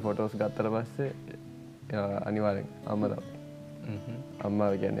පරණ ෆොටෝස් ගත්තට පස්සේ අනිවාර්යෙන් අම්මා තමයි.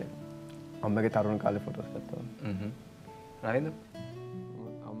 අම්මා කියන්නේ අම්මගේ තරුණ කාලේ ෆොටෝස් ගත්තා. රවින්ද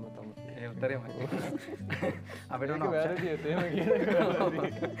අම්මා තමයි. ඒ උත්තරේ මම. අපිට උන වැරදි එහෙම කියන එක වැරදි.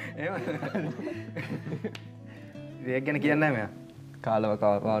 එහෙම. ඒක ගැන කියන්නේ නැහැ මෙයා.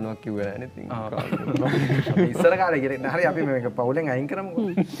 කාලවකවානුවක් කිව්වේ නැහැ නේ ඉතින්. ඉස්සර කාලේ කියන්නේ හරි අපි මේක පවුලෙන් අයින් කරමුකෝ.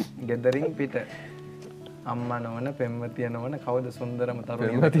 ගෙදරින් පිට අම්මා නොවන පෙම්වතිය නොවන කවුද සුන්දරම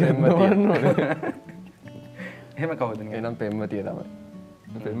තරුණිය? එහෙම කවුද නේ? එනම් පෙම්වතිය තමයි.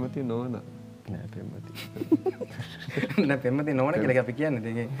 පෙම්වතිය නොවන නෑ පෙම්වතිය. නෑ පෙම්වතිය නොවන කියලා අපි කියන්නේ.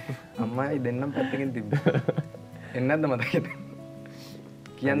 ඒකේ අම්මයි දෙන්නම් පැත්තකින් තිබ්බා. එන්නේ නැද්ද මතකද?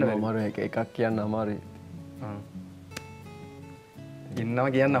 කියන්න බැරි. අමාරු එකක් කියන්න අමාරුයි. ඉන්නවා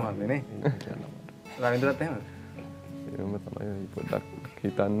කියන්න අමාරුයි නේ. කියන්න අමාරුයි. රවින්ද්‍රත් එහෙමද? එහෙම තමයි පොඩ්ඩක්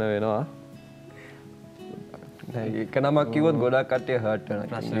හිතන්න වෙනවා. නෑ එක නමක් කිව්වොත් ගොඩක් කට්ටිය හර්ට්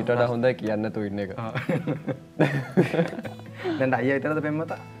වෙනවා. ඊට වඩා හොඳයි කියන්න නැතුව ඉන්න එක. දැන් අයියා විතරද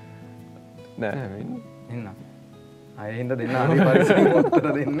පෙම්වතා? නෑ ඉන්න. අය හින්දා දෙන්න හරි පරිස්සමෙන් උත්තර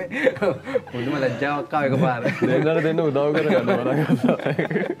දෙන්නේ. මුදුම ලැජ්ජාවක් ආව එකපාර. දෙන්නට දෙන්න උදව් කරගන්න බලන්න.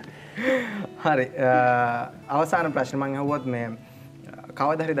 හරි. අවසාන ප්‍රශ්න මම අහුවොත් මේ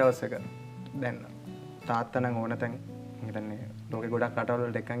කවදා හරි දවසක දැන් තාත්තා නම් ඕන තැන් හිතන්නේ ලෝකේ ගොඩක් රටවල්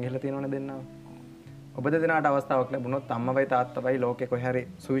වලට එක්කන් ගිහලා තියෙනවනේ දෙන්නව. ඔබ දෙදෙනාට අවස්ථාවක් ලැබුණොත් අම්මවයි තාත්තවයි ලෝකේ කොහේ හරි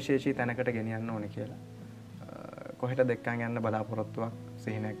සුවිශේෂී තැනකට ගෙනියන්න ඕනේ කියලා. කොහෙට දෙක්කන් යන්න බලාපොරොත්තුවක්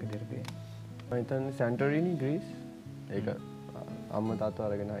සිහිනයක් විදිහට තියෙනවා. මම හිතන්නේ සැන්ටොරිනි ග්‍රීස්. ඒක අම්මා තාත්තා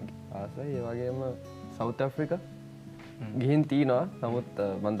අරගෙන ආසයි. ඒ වගේම සවුත් ඇෆ්‍රිකා ගිහින් තිනවා. නමුත්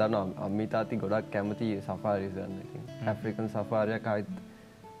මම දන්නවා අම්මී තාත්ති ගොඩක් කැමති සෆාරිස් යන්න. ඉතින් ඇෆ්‍රිකන් සෆාරියක් ආයිත්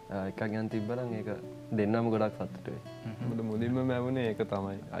එකක් යන තිබ්බනම් ඒක දෙන්නම ගොඩක් සතුටු වෙයි. මොකද මුලින්ම මැවුනේ ඒක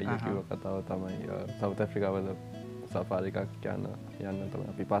තමයි. අයියා කිව්ව කතාව තමයි සවුත් ඇෆ්‍රිකා වල සෆාරි එකක් යන්න තමයි.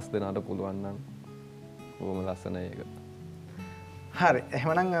 අපි 5 දෙනාට පුළුවන් නම් බොහොම ලස්සනයි ඒක. හරි.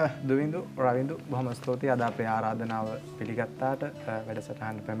 එහෙනම් දුවින්දු රවින්දු බොහොම ස්තුතියි අද අපේ ආරාධනාව පිළිගත්තාට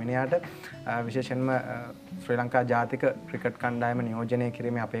වැඩසටහන පැමිණියාට විශේෂයෙන්ම ශ්‍රී ලංකා ජාතික ක්‍රිකට් කණ්ඩායම නියෝජනය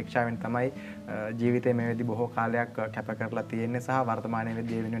කිරීමේ අපේක්ෂාවෙන් තමයි ජීවිතයේ මේ වෙද්දි බොහෝ කාලයක් කැප කරලා තියෙන්නේ සහ වර්තමානයේ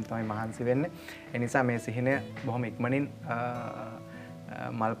වෙද්දි ඒ වෙනුවෙන් තමයි මහන්සි වෙන්නේ. ඒ නිසා මේ සිහිනය බොහොම ඉක්මනින්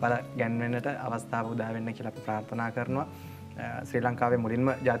මල්පල ගැන්වෙන්නට අවස්ථාව උදා වෙන්න කියලා අපි ප්‍රාර්ථනා කරනවා. ශ්‍රී ලංකාවේ මුලින්ම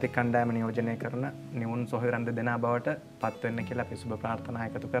ජාතික කණ්ඩායම නියෝජනය කරන නිවුන් සොහොයුරන් දෙදෙනා බවට පත් වෙන්න කියලා අපි සුබ ප්‍රාර්ථනා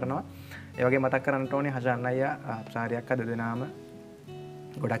එකතු කරනවා. ඒ වගේ මතක් කරන්නට ඕනේ හෂාන් අයියා අප්සාරියක් දෙදෙනාම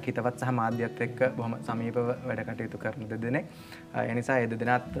ගොඩක් හිතවත් සහ මාධ්‍යත් එක්ක බොහොම සමීපව වැඩ කටයුතු කරන දෙදෙනෙක්. ඒ නිසා ඒ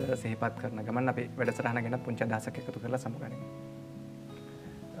දෙදෙනාත් සිහිපත් කරන ගමන් අපි වැඩසටහන ගැන පුංචි අදහසක් එකතු කරලා සමුගනිමු.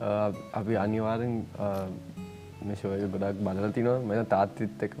 අපි අනිවාර්යෙන් මේ ෂෝ එක ගොඩක් බලලා තිනවා. මම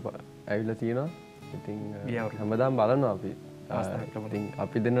තාත්තිත් එක්ක ඇවිල්ලා තිනවා. ඉතින් හැමදාම බලනවා අපි. ඉතින්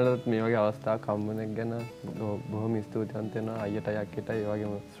අපි දෙන්නටත් මේ වගේ අවස්ථාවක් හම්බුන එක ගැන බොහොම ස්තුතිවන්ත වෙනවා අයියට අයක්කට ඒ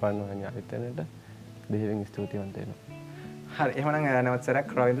වගේම ස්වර්ණවාහිනිය ආයතනයට දෙහිවෙන් ස්තුතිවන්ත වෙනවා. හරි එහෙනම් නැවත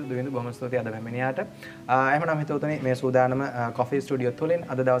සැරයක් රවින්දු දුවින්දු බොහොම ස්තුතියි අද පැමිණියාට. එහෙනම් හිතවතුනි මේ සූදානම කොෆි ස්ටුඩියෝ තුලින්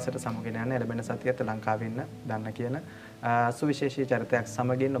අද දවසට සමුගෙන යන ලැබෙන සතියත් ලංකාවේ ඉන්න දන්න කියන සුවිශේෂී චරිතයක්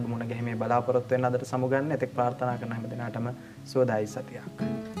සමගින් ඔබ මුණ ගැහිමේ බලාපොරොත්තු වෙන අදට සමුගන්න එතෙක් ප්‍රාර්ථනා කරන හැම දිනකටම සුවදායි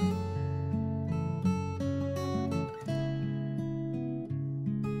සතියක්.